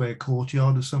sort of square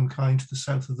courtyard of some kind to the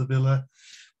south of the villa,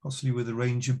 possibly with a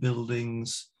range of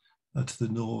buildings to the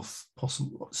north,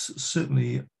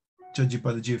 certainly judging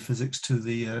by the geophysics to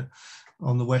the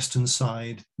on the western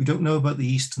side. We don't know about the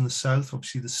east and the south.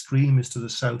 Obviously, the stream is to the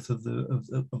south of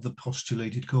the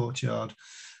postulated courtyard,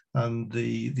 and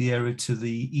the area to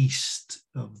the east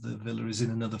of the villa is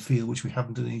in another field, which we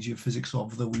haven't done any geophysics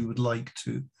of, though we would like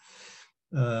to.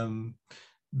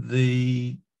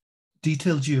 The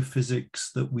detailed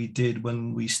geophysics that we did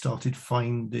when we started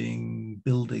finding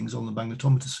buildings on the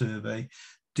magnetometer survey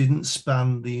didn't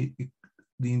span the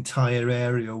entire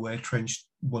area where Trench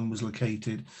 1 was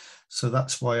located. So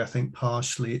that's why I think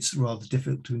partially it's rather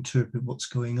difficult to interpret what's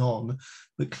going on,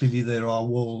 but clearly there are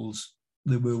walls.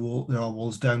 There are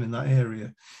walls down in that area.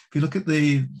 If you look at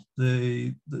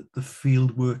the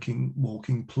field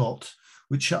walking plot,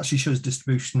 which actually shows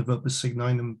distribution of opus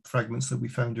signinum fragments that we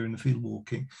found during the field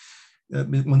walking,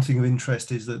 one thing of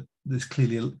interest is that there's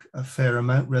clearly a fair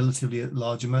amount, relatively a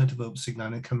large amount of opus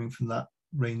signinum coming from that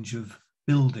range of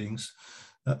buildings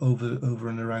over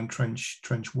and around Trench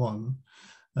 1.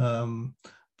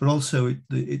 But also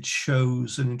it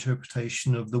shows an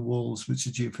interpretation of the walls which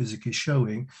the geophysic is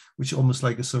showing, which almost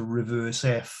like a sort of reverse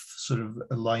F sort of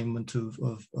alignment of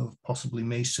possibly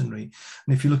masonry.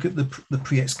 And if you look at the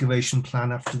pre-excavation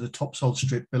plan after the topsoil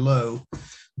strip below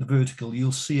the vertical,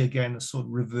 you'll see again a sort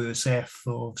of reverse F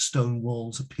of stone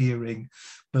walls appearing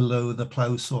below the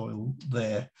plough soil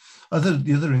there.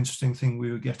 The other interesting thing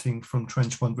we were getting from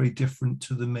Trench 1, very different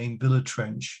to the main villa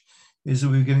trench, is that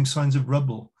we were getting signs of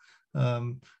rubble.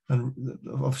 And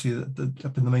obviously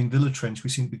up in the main villa trench, we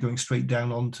seem to be going straight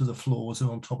down onto the floors and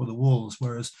on top of the walls,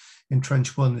 whereas in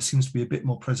Trench 1, there seems to be a bit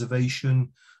more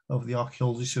preservation of the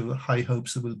archaeology, so high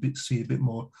hopes that we'll see a bit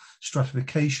more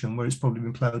stratification, where it's probably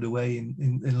been ploughed away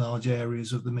in large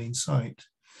areas of the main site.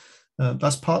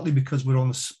 That's partly because we're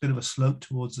on a bit of a slope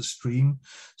towards the stream,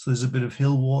 so there's a bit of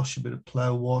hill wash, a bit of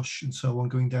plough wash, and so on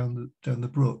going down the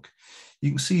brook. You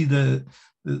can see the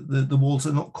walls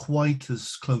are not quite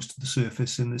as close to the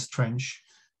surface in this trench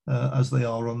as they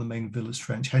are on the main villa's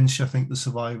trench. Hence, I think the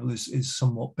survival is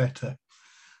somewhat better.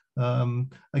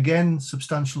 Again,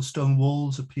 substantial stone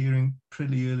walls appearing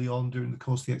pretty early on during the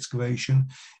course of the excavation.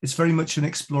 It's very much an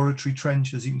exploratory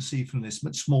trench, as you can see from this,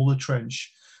 much smaller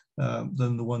trench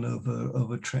than the one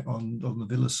on the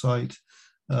villa site.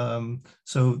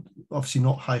 So obviously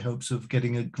not high hopes of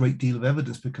getting a great deal of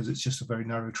evidence because it's just a very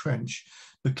narrow trench.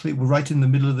 But we're right in the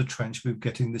middle of the trench. We're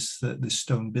getting this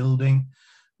stone building.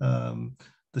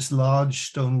 This large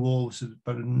stone wall, which is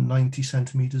about 90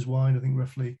 centimeters wide, I think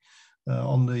roughly,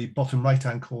 on the bottom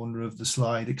right-hand corner of the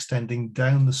slide, extending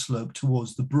down the slope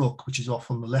towards the brook, which is off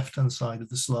on the left-hand side of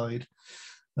the slide.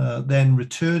 Then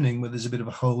returning, where there's a bit of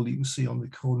a hole you can see on the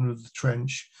corner of the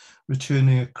trench,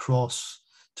 returning across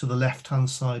to the left-hand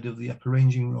side of the upper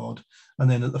ranging rod,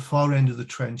 and then at the far end of the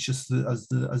trench, just as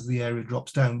the area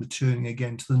drops down, returning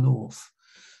again to the north.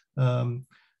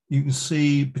 You can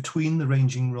see between the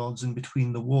ranging rods and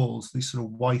between the walls, these sort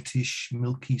of whitish,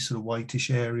 milky sort of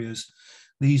whitish areas.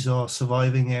 These are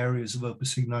surviving areas of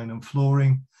opus signinum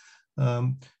flooring,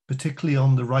 particularly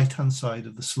on the right-hand side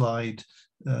of the slide,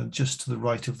 just to the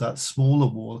right of that smaller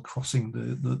wall crossing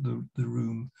the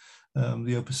room.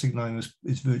 The opus signinum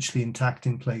is virtually intact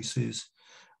in places.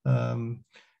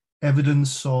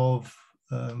 Evidence of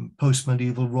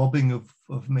post-medieval robbing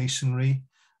of masonry,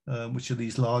 which are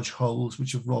these large holes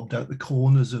which have robbed out the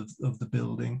corners of the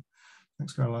building.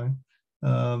 Thanks, Caroline.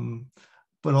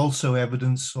 But also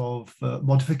evidence of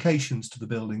modifications to the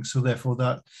building. So therefore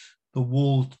that the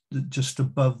wall just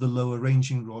above the lower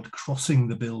ranging rod crossing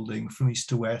the building from east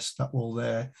to west, that wall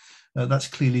there, that's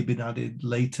clearly been added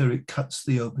later. It cuts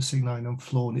the opus signinum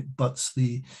floor and it butts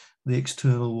the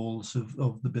external walls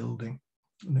of the building.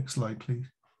 Next slide, please.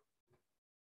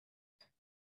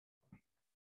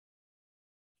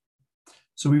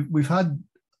 So we've had,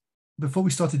 before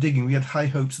we started digging, we had high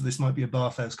hopes that this might be a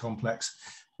bathhouse complex.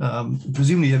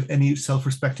 Presumably any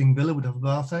self-respecting villa would have a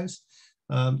bathhouse.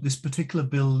 This particular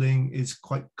building is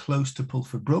quite close to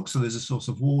Pulford Brook, so there's a source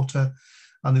of water.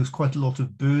 and there was quite a lot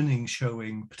of burning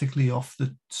showing, particularly off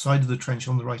the side of the trench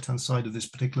on the right-hand side of this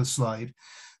particular slide,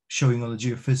 showing on the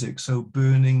geophysics. So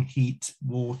burning, heat,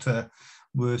 water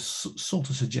were sort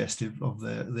of suggestive of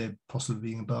there possibly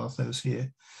being a bathhouse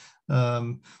here.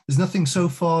 There's nothing so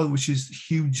far which is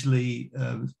hugely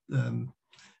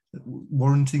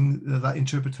warranting that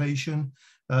interpretation.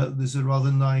 There's a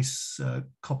rather nice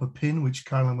copper pin, which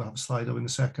Caroline will have a slide of in a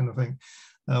second, I think,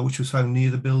 which was found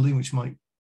near the building, which might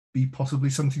be possibly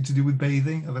something to do with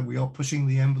bathing. I think we are pushing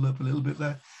the envelope a little bit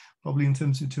there, probably in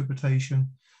terms of interpretation.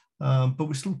 But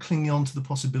we're still clinging on to the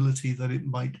possibility that it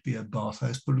might be a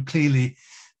bathhouse. But clearly,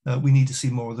 we need to see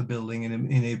more of the building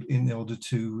in order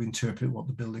to interpret what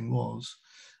the building was.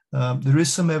 There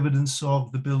is some evidence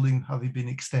of the building having been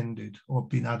extended or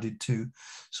been added to.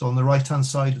 So on the right-hand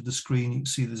side of the screen, you can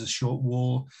see there's a short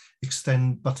wall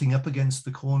butting up against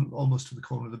the corner, almost to the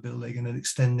corner of the building, and then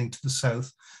extending to the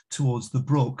south towards the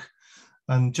brook.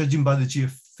 And judging by the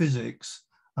geophysics,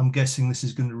 I'm guessing this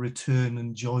is going to return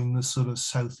and join the sort of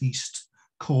southeast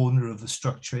corner of the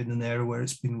structure in an area where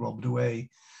it's been robbed away.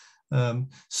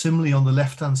 Similarly, on the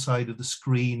left-hand side of the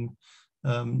screen,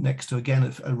 next to,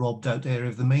 again, a robbed out area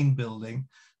of the main building,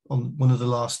 on one of the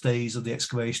last days of the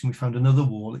excavation, we found another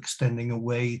wall extending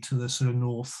away to the sort of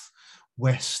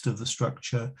northwest of the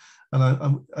structure.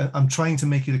 And I'm trying to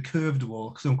make it a curved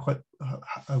wall because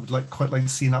I would quite like to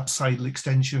see an apsidal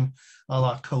extension a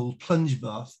la cold plunge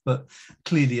bath. But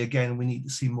clearly, again, we need to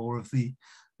see more of the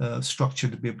structure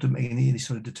to be able to make any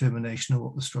sort of determination of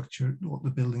what the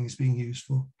building is being used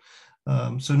for.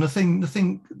 So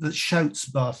nothing that shouts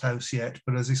bathhouse yet,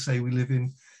 but as I say, we live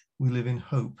in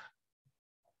hope.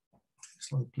 Next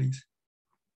slide, please.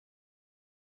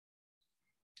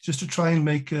 Just to try and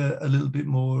make a little bit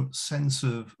more sense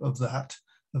of that,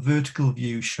 a vertical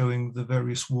view showing the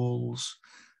various walls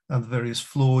and the various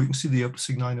floor. You can see the upper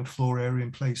signinum floor area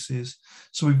in places.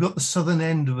 So we've got the southern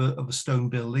end of a stone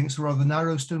building. It's a rather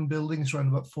narrow stone building. It's around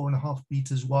about 4.5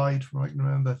 meters wide, from what I can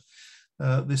remember.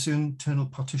 This internal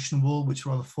partition wall, which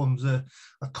rather forms a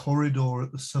corridor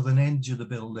at the southern edge of the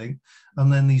building,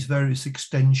 and then these various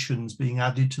extensions being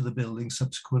added to the building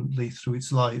subsequently through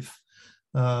its life.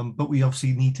 But we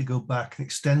obviously need to go back and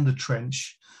extend the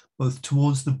trench both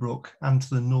towards the brook and to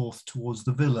the north towards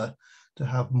the villa to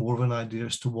have more of an idea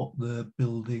as to what the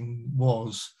building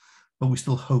was. But we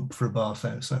still hope for a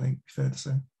bathhouse, I think, fair to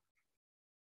say.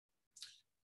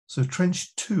 So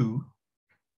trench 2.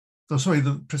 Oh, sorry,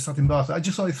 the Prestatyn bath. I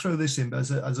just thought I'd throw this in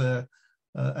as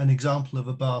an example of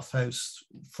a bathhouse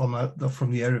from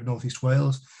the area of North East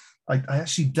Wales. I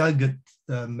actually dug at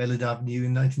Melyd Avenue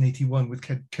in 1981 with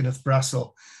Kenneth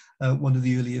Brassel, one of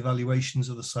the early evaluations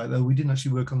of the site. Though we didn't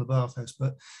actually work on the bathhouse,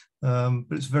 but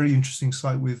it's a very interesting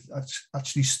site with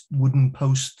actually wooden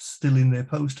posts still in their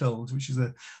post holes, which is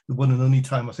the one and only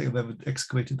time I think I've ever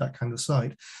excavated that kind of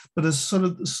site. But as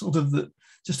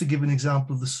just to give an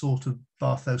example of the sort of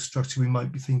bathhouse structure we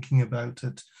might be thinking about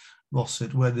at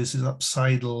Rossett, where this is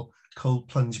apsidal cold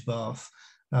plunge bath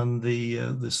and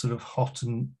the sort of hot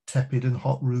and tepid and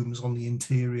hot rooms on the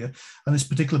interior. And this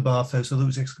particular bathhouse, although it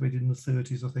was excavated in the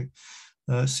 30s, I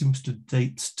think, seems to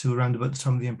date to around about the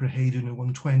time of the Emperor Hadrian in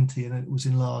 120, and it was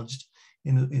enlarged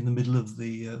in the middle of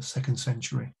the 2nd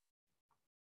century.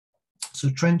 So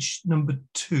trench number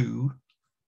 2,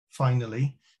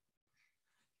 finally.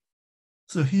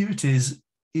 So here it is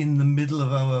in the middle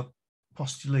of our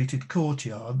postulated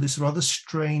courtyard, this rather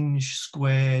strange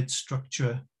squared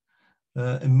structure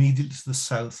immediately to the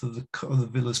south of the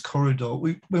villa's corridor.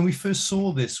 When we first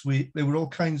saw this, there were all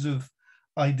kinds of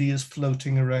ideas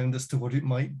floating around as to what it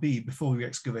might be before we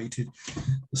excavated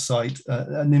the site.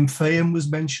 A nymphaeum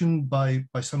was mentioned by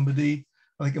somebody.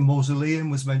 I think a mausoleum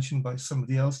was mentioned by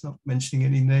somebody else, not mentioning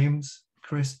any names,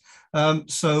 Chris.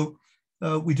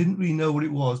 We didn't really know what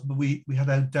it was, but we had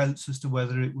our doubts as to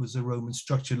whether it was a Roman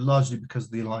structure, largely because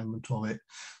of the alignment of it.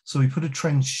 So we put a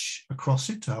trench across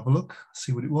it to have a look,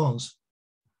 see what it was.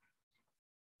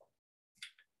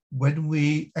 When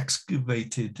we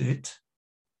excavated it,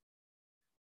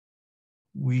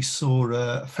 we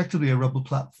saw effectively a rubble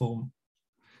platform.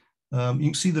 You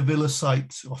can see the villa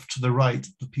site off to the right,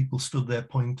 the people stood there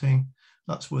pointing.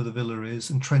 That's where the villa is.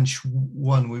 And trench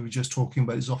 1 we were just talking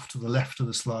about is off to the left of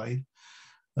the slide.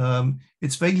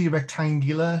 It's vaguely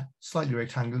rectangular, slightly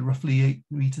rectangular, roughly 8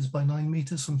 meters by 9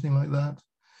 meters, something like that.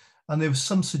 And there was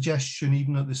some suggestion,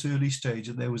 even at this early stage,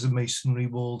 that there was a masonry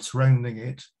wall surrounding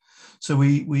it. So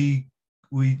we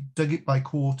dug it by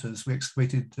quarters. We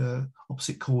excavated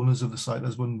opposite corners of the site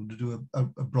as one would do a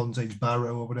Bronze Age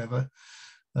barrow or whatever.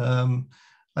 And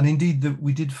indeed,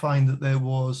 we did find that there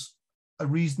was a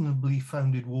reasonably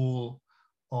founded wall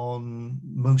on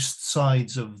most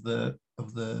sides of the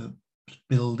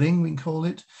building, we can call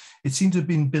it. It seemed to have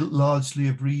been built largely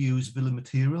of reused villa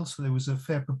material, so there was a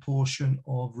fair proportion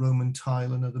of Roman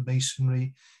tile and other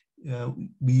masonry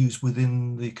we used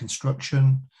within the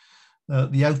construction.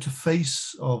 The outer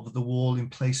face of the wall in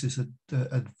places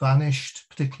had vanished,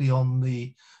 particularly on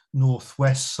the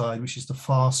northwest side, which is the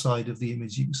far side of the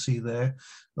image you can see there.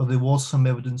 There was some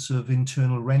evidence of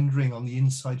internal rendering on the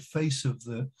inside face of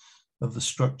the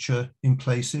structure in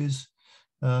places.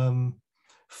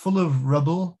 Full of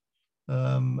rubble,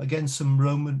 again some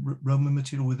Roman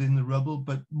material within the rubble,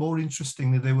 but more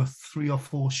interestingly there were 3 or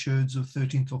 4 sherds of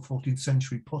 13th or 14th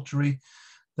century pottery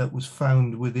that was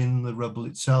found within the rubble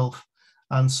itself,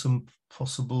 and some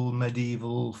possible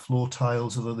medieval floor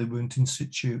tiles, although they weren't in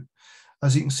situ.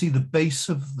 As you can see, the base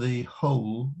of the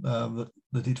hole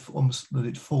that it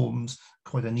forms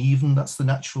quite uneven. That's the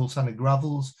natural kind of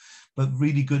gravels, but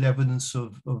really good evidence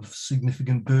of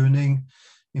significant burning.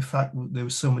 In fact, there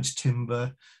was so much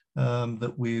timber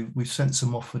that we've sent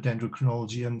some off for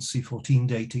dendrochronology and C14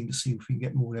 dating to see if we can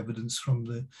get more evidence from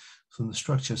the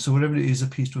structure. So whatever it is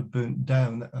appears to have burnt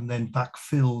down and then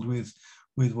backfilled with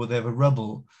whatever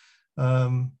rubble.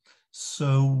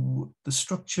 So the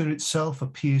structure itself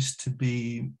appears to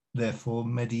be therefore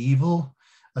medieval.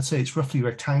 I'd say it's roughly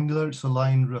rectangular. It's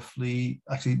aligned roughly,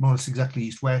 actually more or less exactly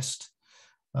east-west.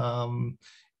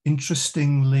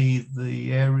 Interestingly,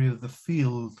 the area of the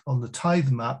field on the tithe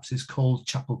maps is called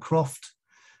Chapel Croft.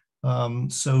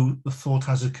 So the thought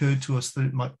has occurred to us that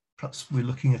it might, perhaps we're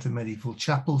looking at a medieval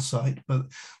chapel site, but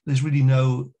there's really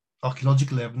no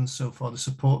archaeological evidence so far to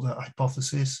support that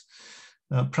hypothesis.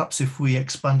 Perhaps if we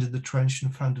expanded the trench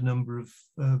and found a number of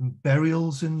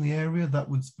burials in the area, that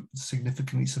would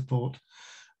significantly support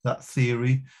that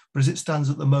theory. But as it stands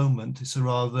at the moment, it's a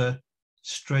rather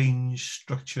strange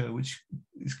structure, which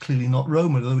is clearly not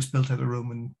Roman, although it's built out of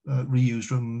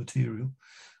reused Roman material.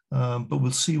 But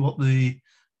we'll see what the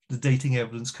dating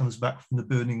evidence comes back from the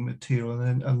burning material,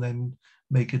 and then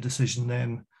make a decision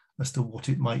then as to what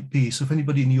it might be. So if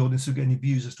anybody in the audience has got any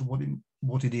views as to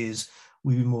what it is,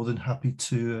 we'd be more than happy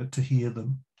to hear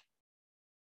them.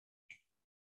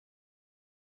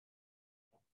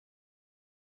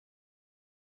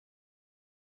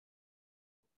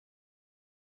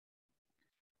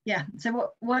 Yeah,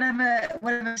 so whatever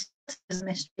is a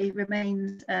mystery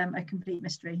remains a complete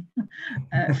mystery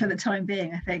for the time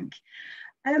being, I think.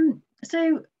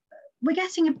 So we're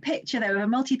getting a picture though of a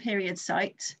multi-period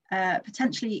site,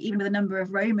 potentially even with a number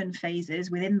of Roman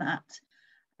phases within that.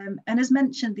 And as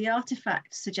mentioned, the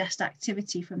artifacts suggest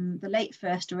activity from the late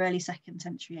 1st or early 2nd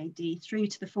century AD through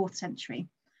to the 4th century,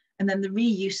 and then the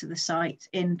reuse of the site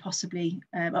in possibly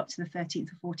up to the 13th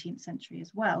or 14th century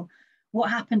as well. What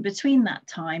happened between that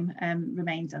time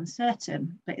remains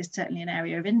uncertain, but is certainly an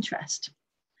area of interest.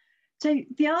 So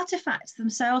the artifacts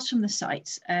themselves from the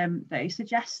site, though,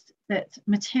 suggest that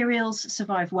materials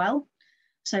survive well.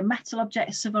 So metal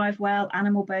objects survive well,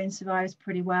 animal bone survives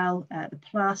pretty well, the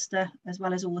plaster, as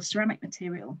well as all the ceramic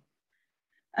material.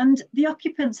 And the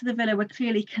occupants of the villa were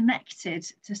clearly connected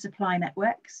to supply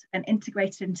networks and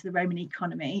integrated into the Roman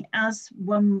economy, as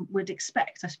one would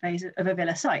expect, I suppose, of a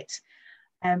villa site.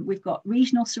 We've got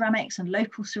regional ceramics and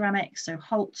local ceramics, so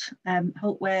Holt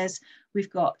wares.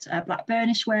 We've got black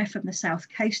burnish ware from the south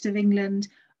coast of England,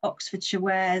 Oxfordshire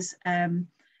wares,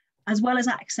 as well as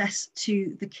access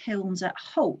to the kilns at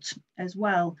Holt as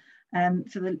well.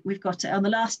 We've got on the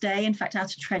last day, in fact,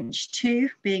 out of Trench 2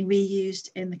 being reused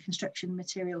in the construction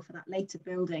material for that later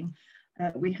building,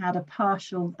 we had a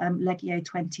partial Legio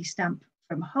 20 stamp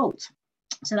from Holt.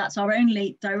 So that's our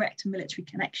only direct military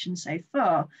connection so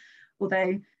far,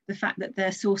 although the fact that they're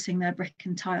sourcing their brick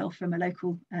and tile from a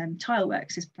local tile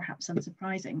works is perhaps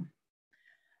unsurprising.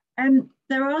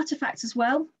 There are artifacts as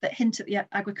well that hint at the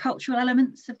agricultural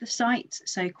elements of the site,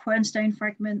 so quernstone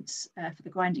fragments for the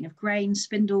grinding of grain,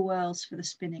 spindle whorls for the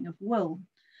spinning of wool.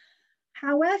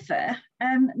 However,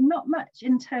 not much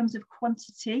in terms of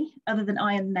quantity other than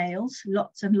iron nails,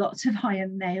 lots and lots of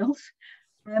iron nails.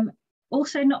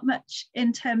 Also not much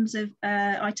in terms of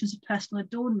items of personal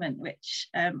adornment, which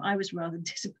I was rather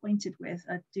disappointed with.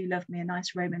 I do love me a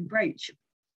nice Roman brooch.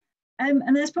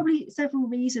 And there's probably several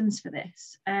reasons for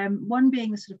this. One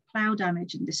being the sort of plough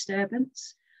damage and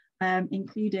disturbance,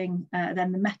 including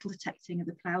then the metal detecting of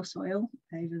the plough soil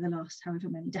over the last however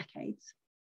many decades.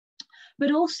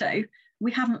 But also,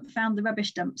 we haven't found the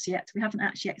rubbish dumps yet. We haven't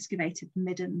actually excavated the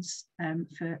middens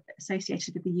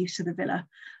associated with the use of the villa.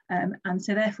 And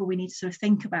so therefore we need to sort of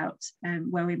think about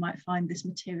where we might find this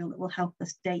material that will help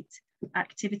us date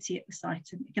activity at the site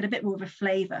and get a bit more of a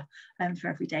flavour for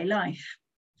everyday life.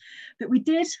 But we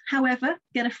did, however,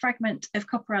 get a fragment of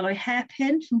copper alloy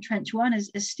hairpin from Trench 1,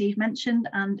 as Steve mentioned,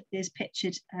 and is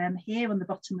pictured here on the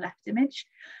bottom left image.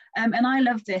 And I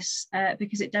love this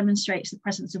because it demonstrates the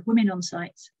presence of women on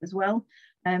site as well.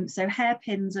 So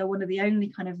hairpins are one of the only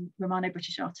kind of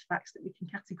Romano-British artefacts that we can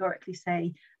categorically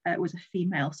say was a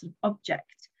female sort of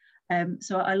object.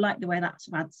 So I like the way that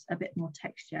sort of adds a bit more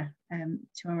texture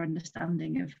to our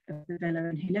understanding of the villa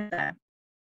and who lived there.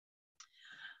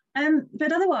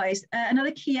 But otherwise,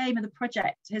 another key aim of the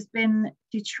project has been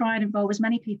to try and involve as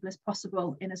many people as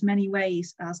possible in as many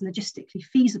ways as logistically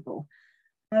feasible.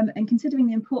 And considering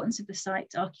the importance of the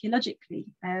site archaeologically,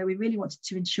 we really wanted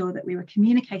to ensure that we were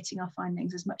communicating our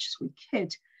findings as much as we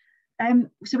could.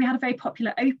 So we had a very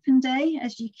popular open day,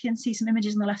 as you can see some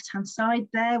images on the left-hand side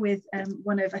there with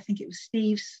one of, I think it was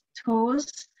Steve's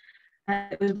tours.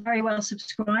 It was very well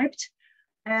subscribed.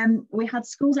 We had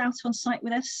schools out on site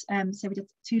with us, so we did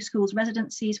 2 schools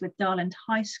residencies with Darland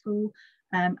High School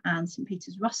and St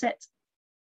Peter's Rossett.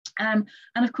 And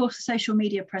of course, the social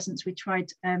media presence we tried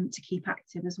to keep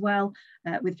active as well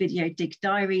with video dig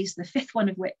diaries, the 5th one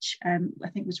of which I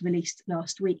think was released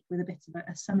last week with a bit of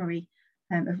a summary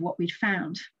of what we'd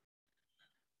found.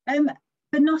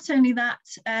 But not only that,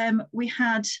 we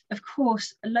had, of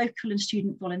course, local and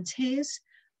student volunteers,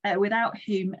 without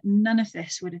whom none of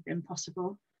this would have been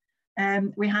possible.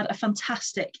 We had a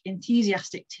fantastic,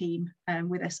 enthusiastic team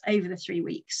with us over the 3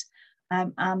 weeks,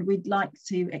 and we'd like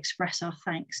to express our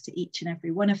thanks to each and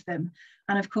every one of them.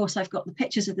 And of course, I've got the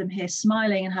pictures of them here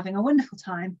smiling and having a wonderful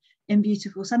time in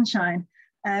beautiful sunshine.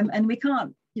 And we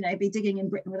can't, be digging in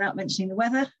Britain without mentioning the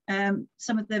weather.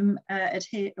 Some of them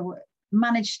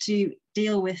managed to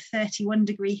deal with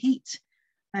 31-degree heat.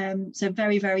 So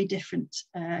very, very different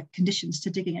conditions to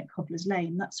digging at Cobbler's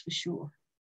Lane, that's for sure.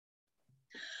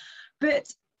 But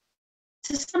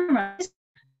to summarise,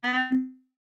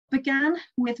 began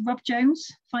with Rob Jones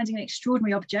finding an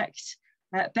extraordinary object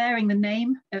bearing the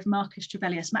name of Marcus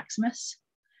Trebellius Maximus.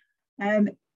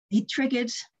 He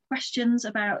triggered questions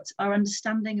about our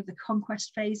understanding of the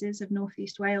conquest phases of North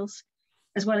East Wales,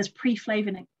 as well as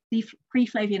pre-Flavian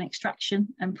extraction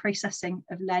and processing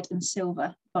of lead and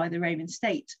silver by the Roman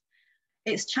state.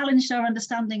 It's challenged our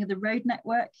understanding of the road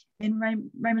network in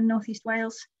Roman North East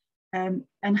Wales and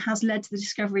has led to the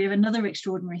discovery of another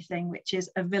extraordinary thing, which is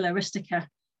a villa rustica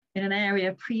in an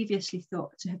area previously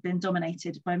thought to have been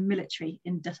dominated by military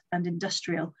and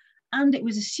industrial, and it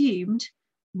was assumed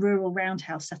rural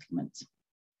roundhouse settlement.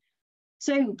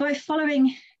 So by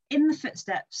following in the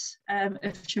footsteps of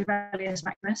Trebellius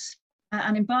Maximus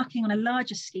and embarking on a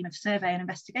larger scheme of survey and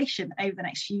investigation over the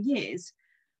next few years,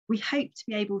 we hope to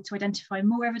be able to identify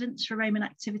more evidence for Roman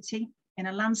activity in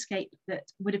a landscape that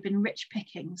would have been rich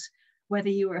pickings, whether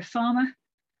you were a farmer,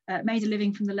 made a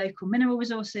living from the local mineral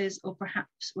resources, or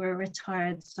perhaps were a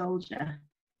retired soldier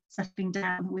settling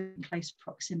down within close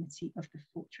proximity of the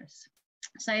fortress.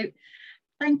 So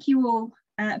thank you all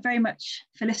very much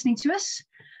for listening to us.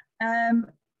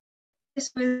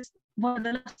 This was one of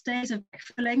the last days of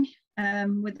filling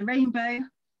with the rainbow,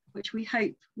 which we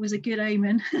hope was a good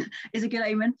omen, is a good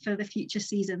omen for the future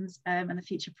seasons and the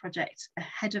future project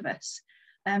ahead of us.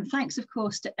 Thanks, of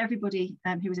course, to everybody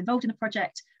who was involved in the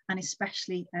project, and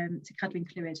especially to Cadwyn,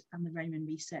 Clwyd and the Roman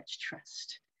Research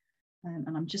Trust.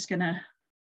 And I'm just going to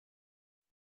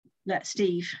let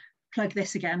Steve plug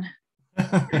this again.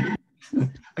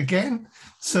 Again,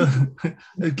 so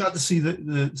glad to see that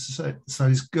the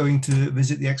society is going to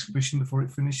visit the exhibition before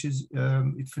it finishes.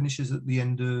 It finishes at the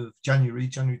end of January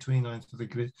 29th, I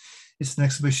think it is. It's an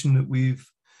exhibition that we've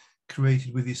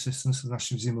created with the assistance of the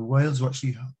National Museum of Wales, who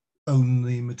actually own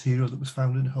the material that was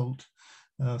found in Holt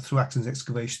through Acton's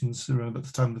excavations around about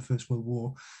the time of the First World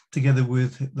War, together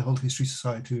with the Holt History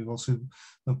Society, who have also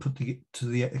put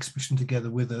the exhibition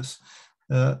together with us.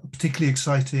 Particularly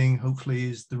exciting, hopefully,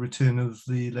 is the return of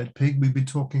the lead pig we've been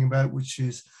talking about, which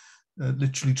is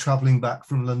literally travelling back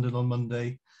from London on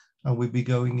Monday, and we'll be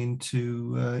going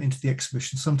into the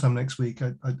exhibition sometime next week.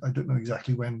 I don't know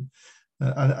exactly when,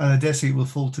 and I dare say it will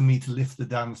fall to me to lift the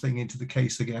damn thing into the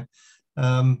case again.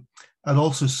 And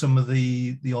also some of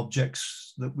the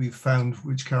objects that we've found,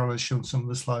 which Carol has shown some of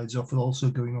the slides of, are also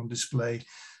going on display.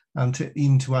 And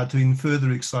to add to even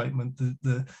further excitement,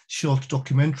 the short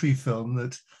documentary film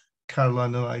that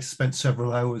Caroline and I spent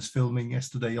several hours filming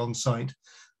yesterday on site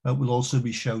will also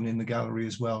be shown in the gallery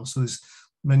as well. So there's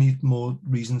many more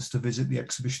reasons to visit the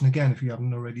exhibition again if you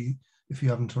haven't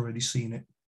already seen it.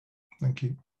 Thank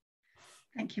you.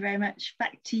 Thank you very much.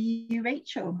 Back to you,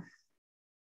 Rachel.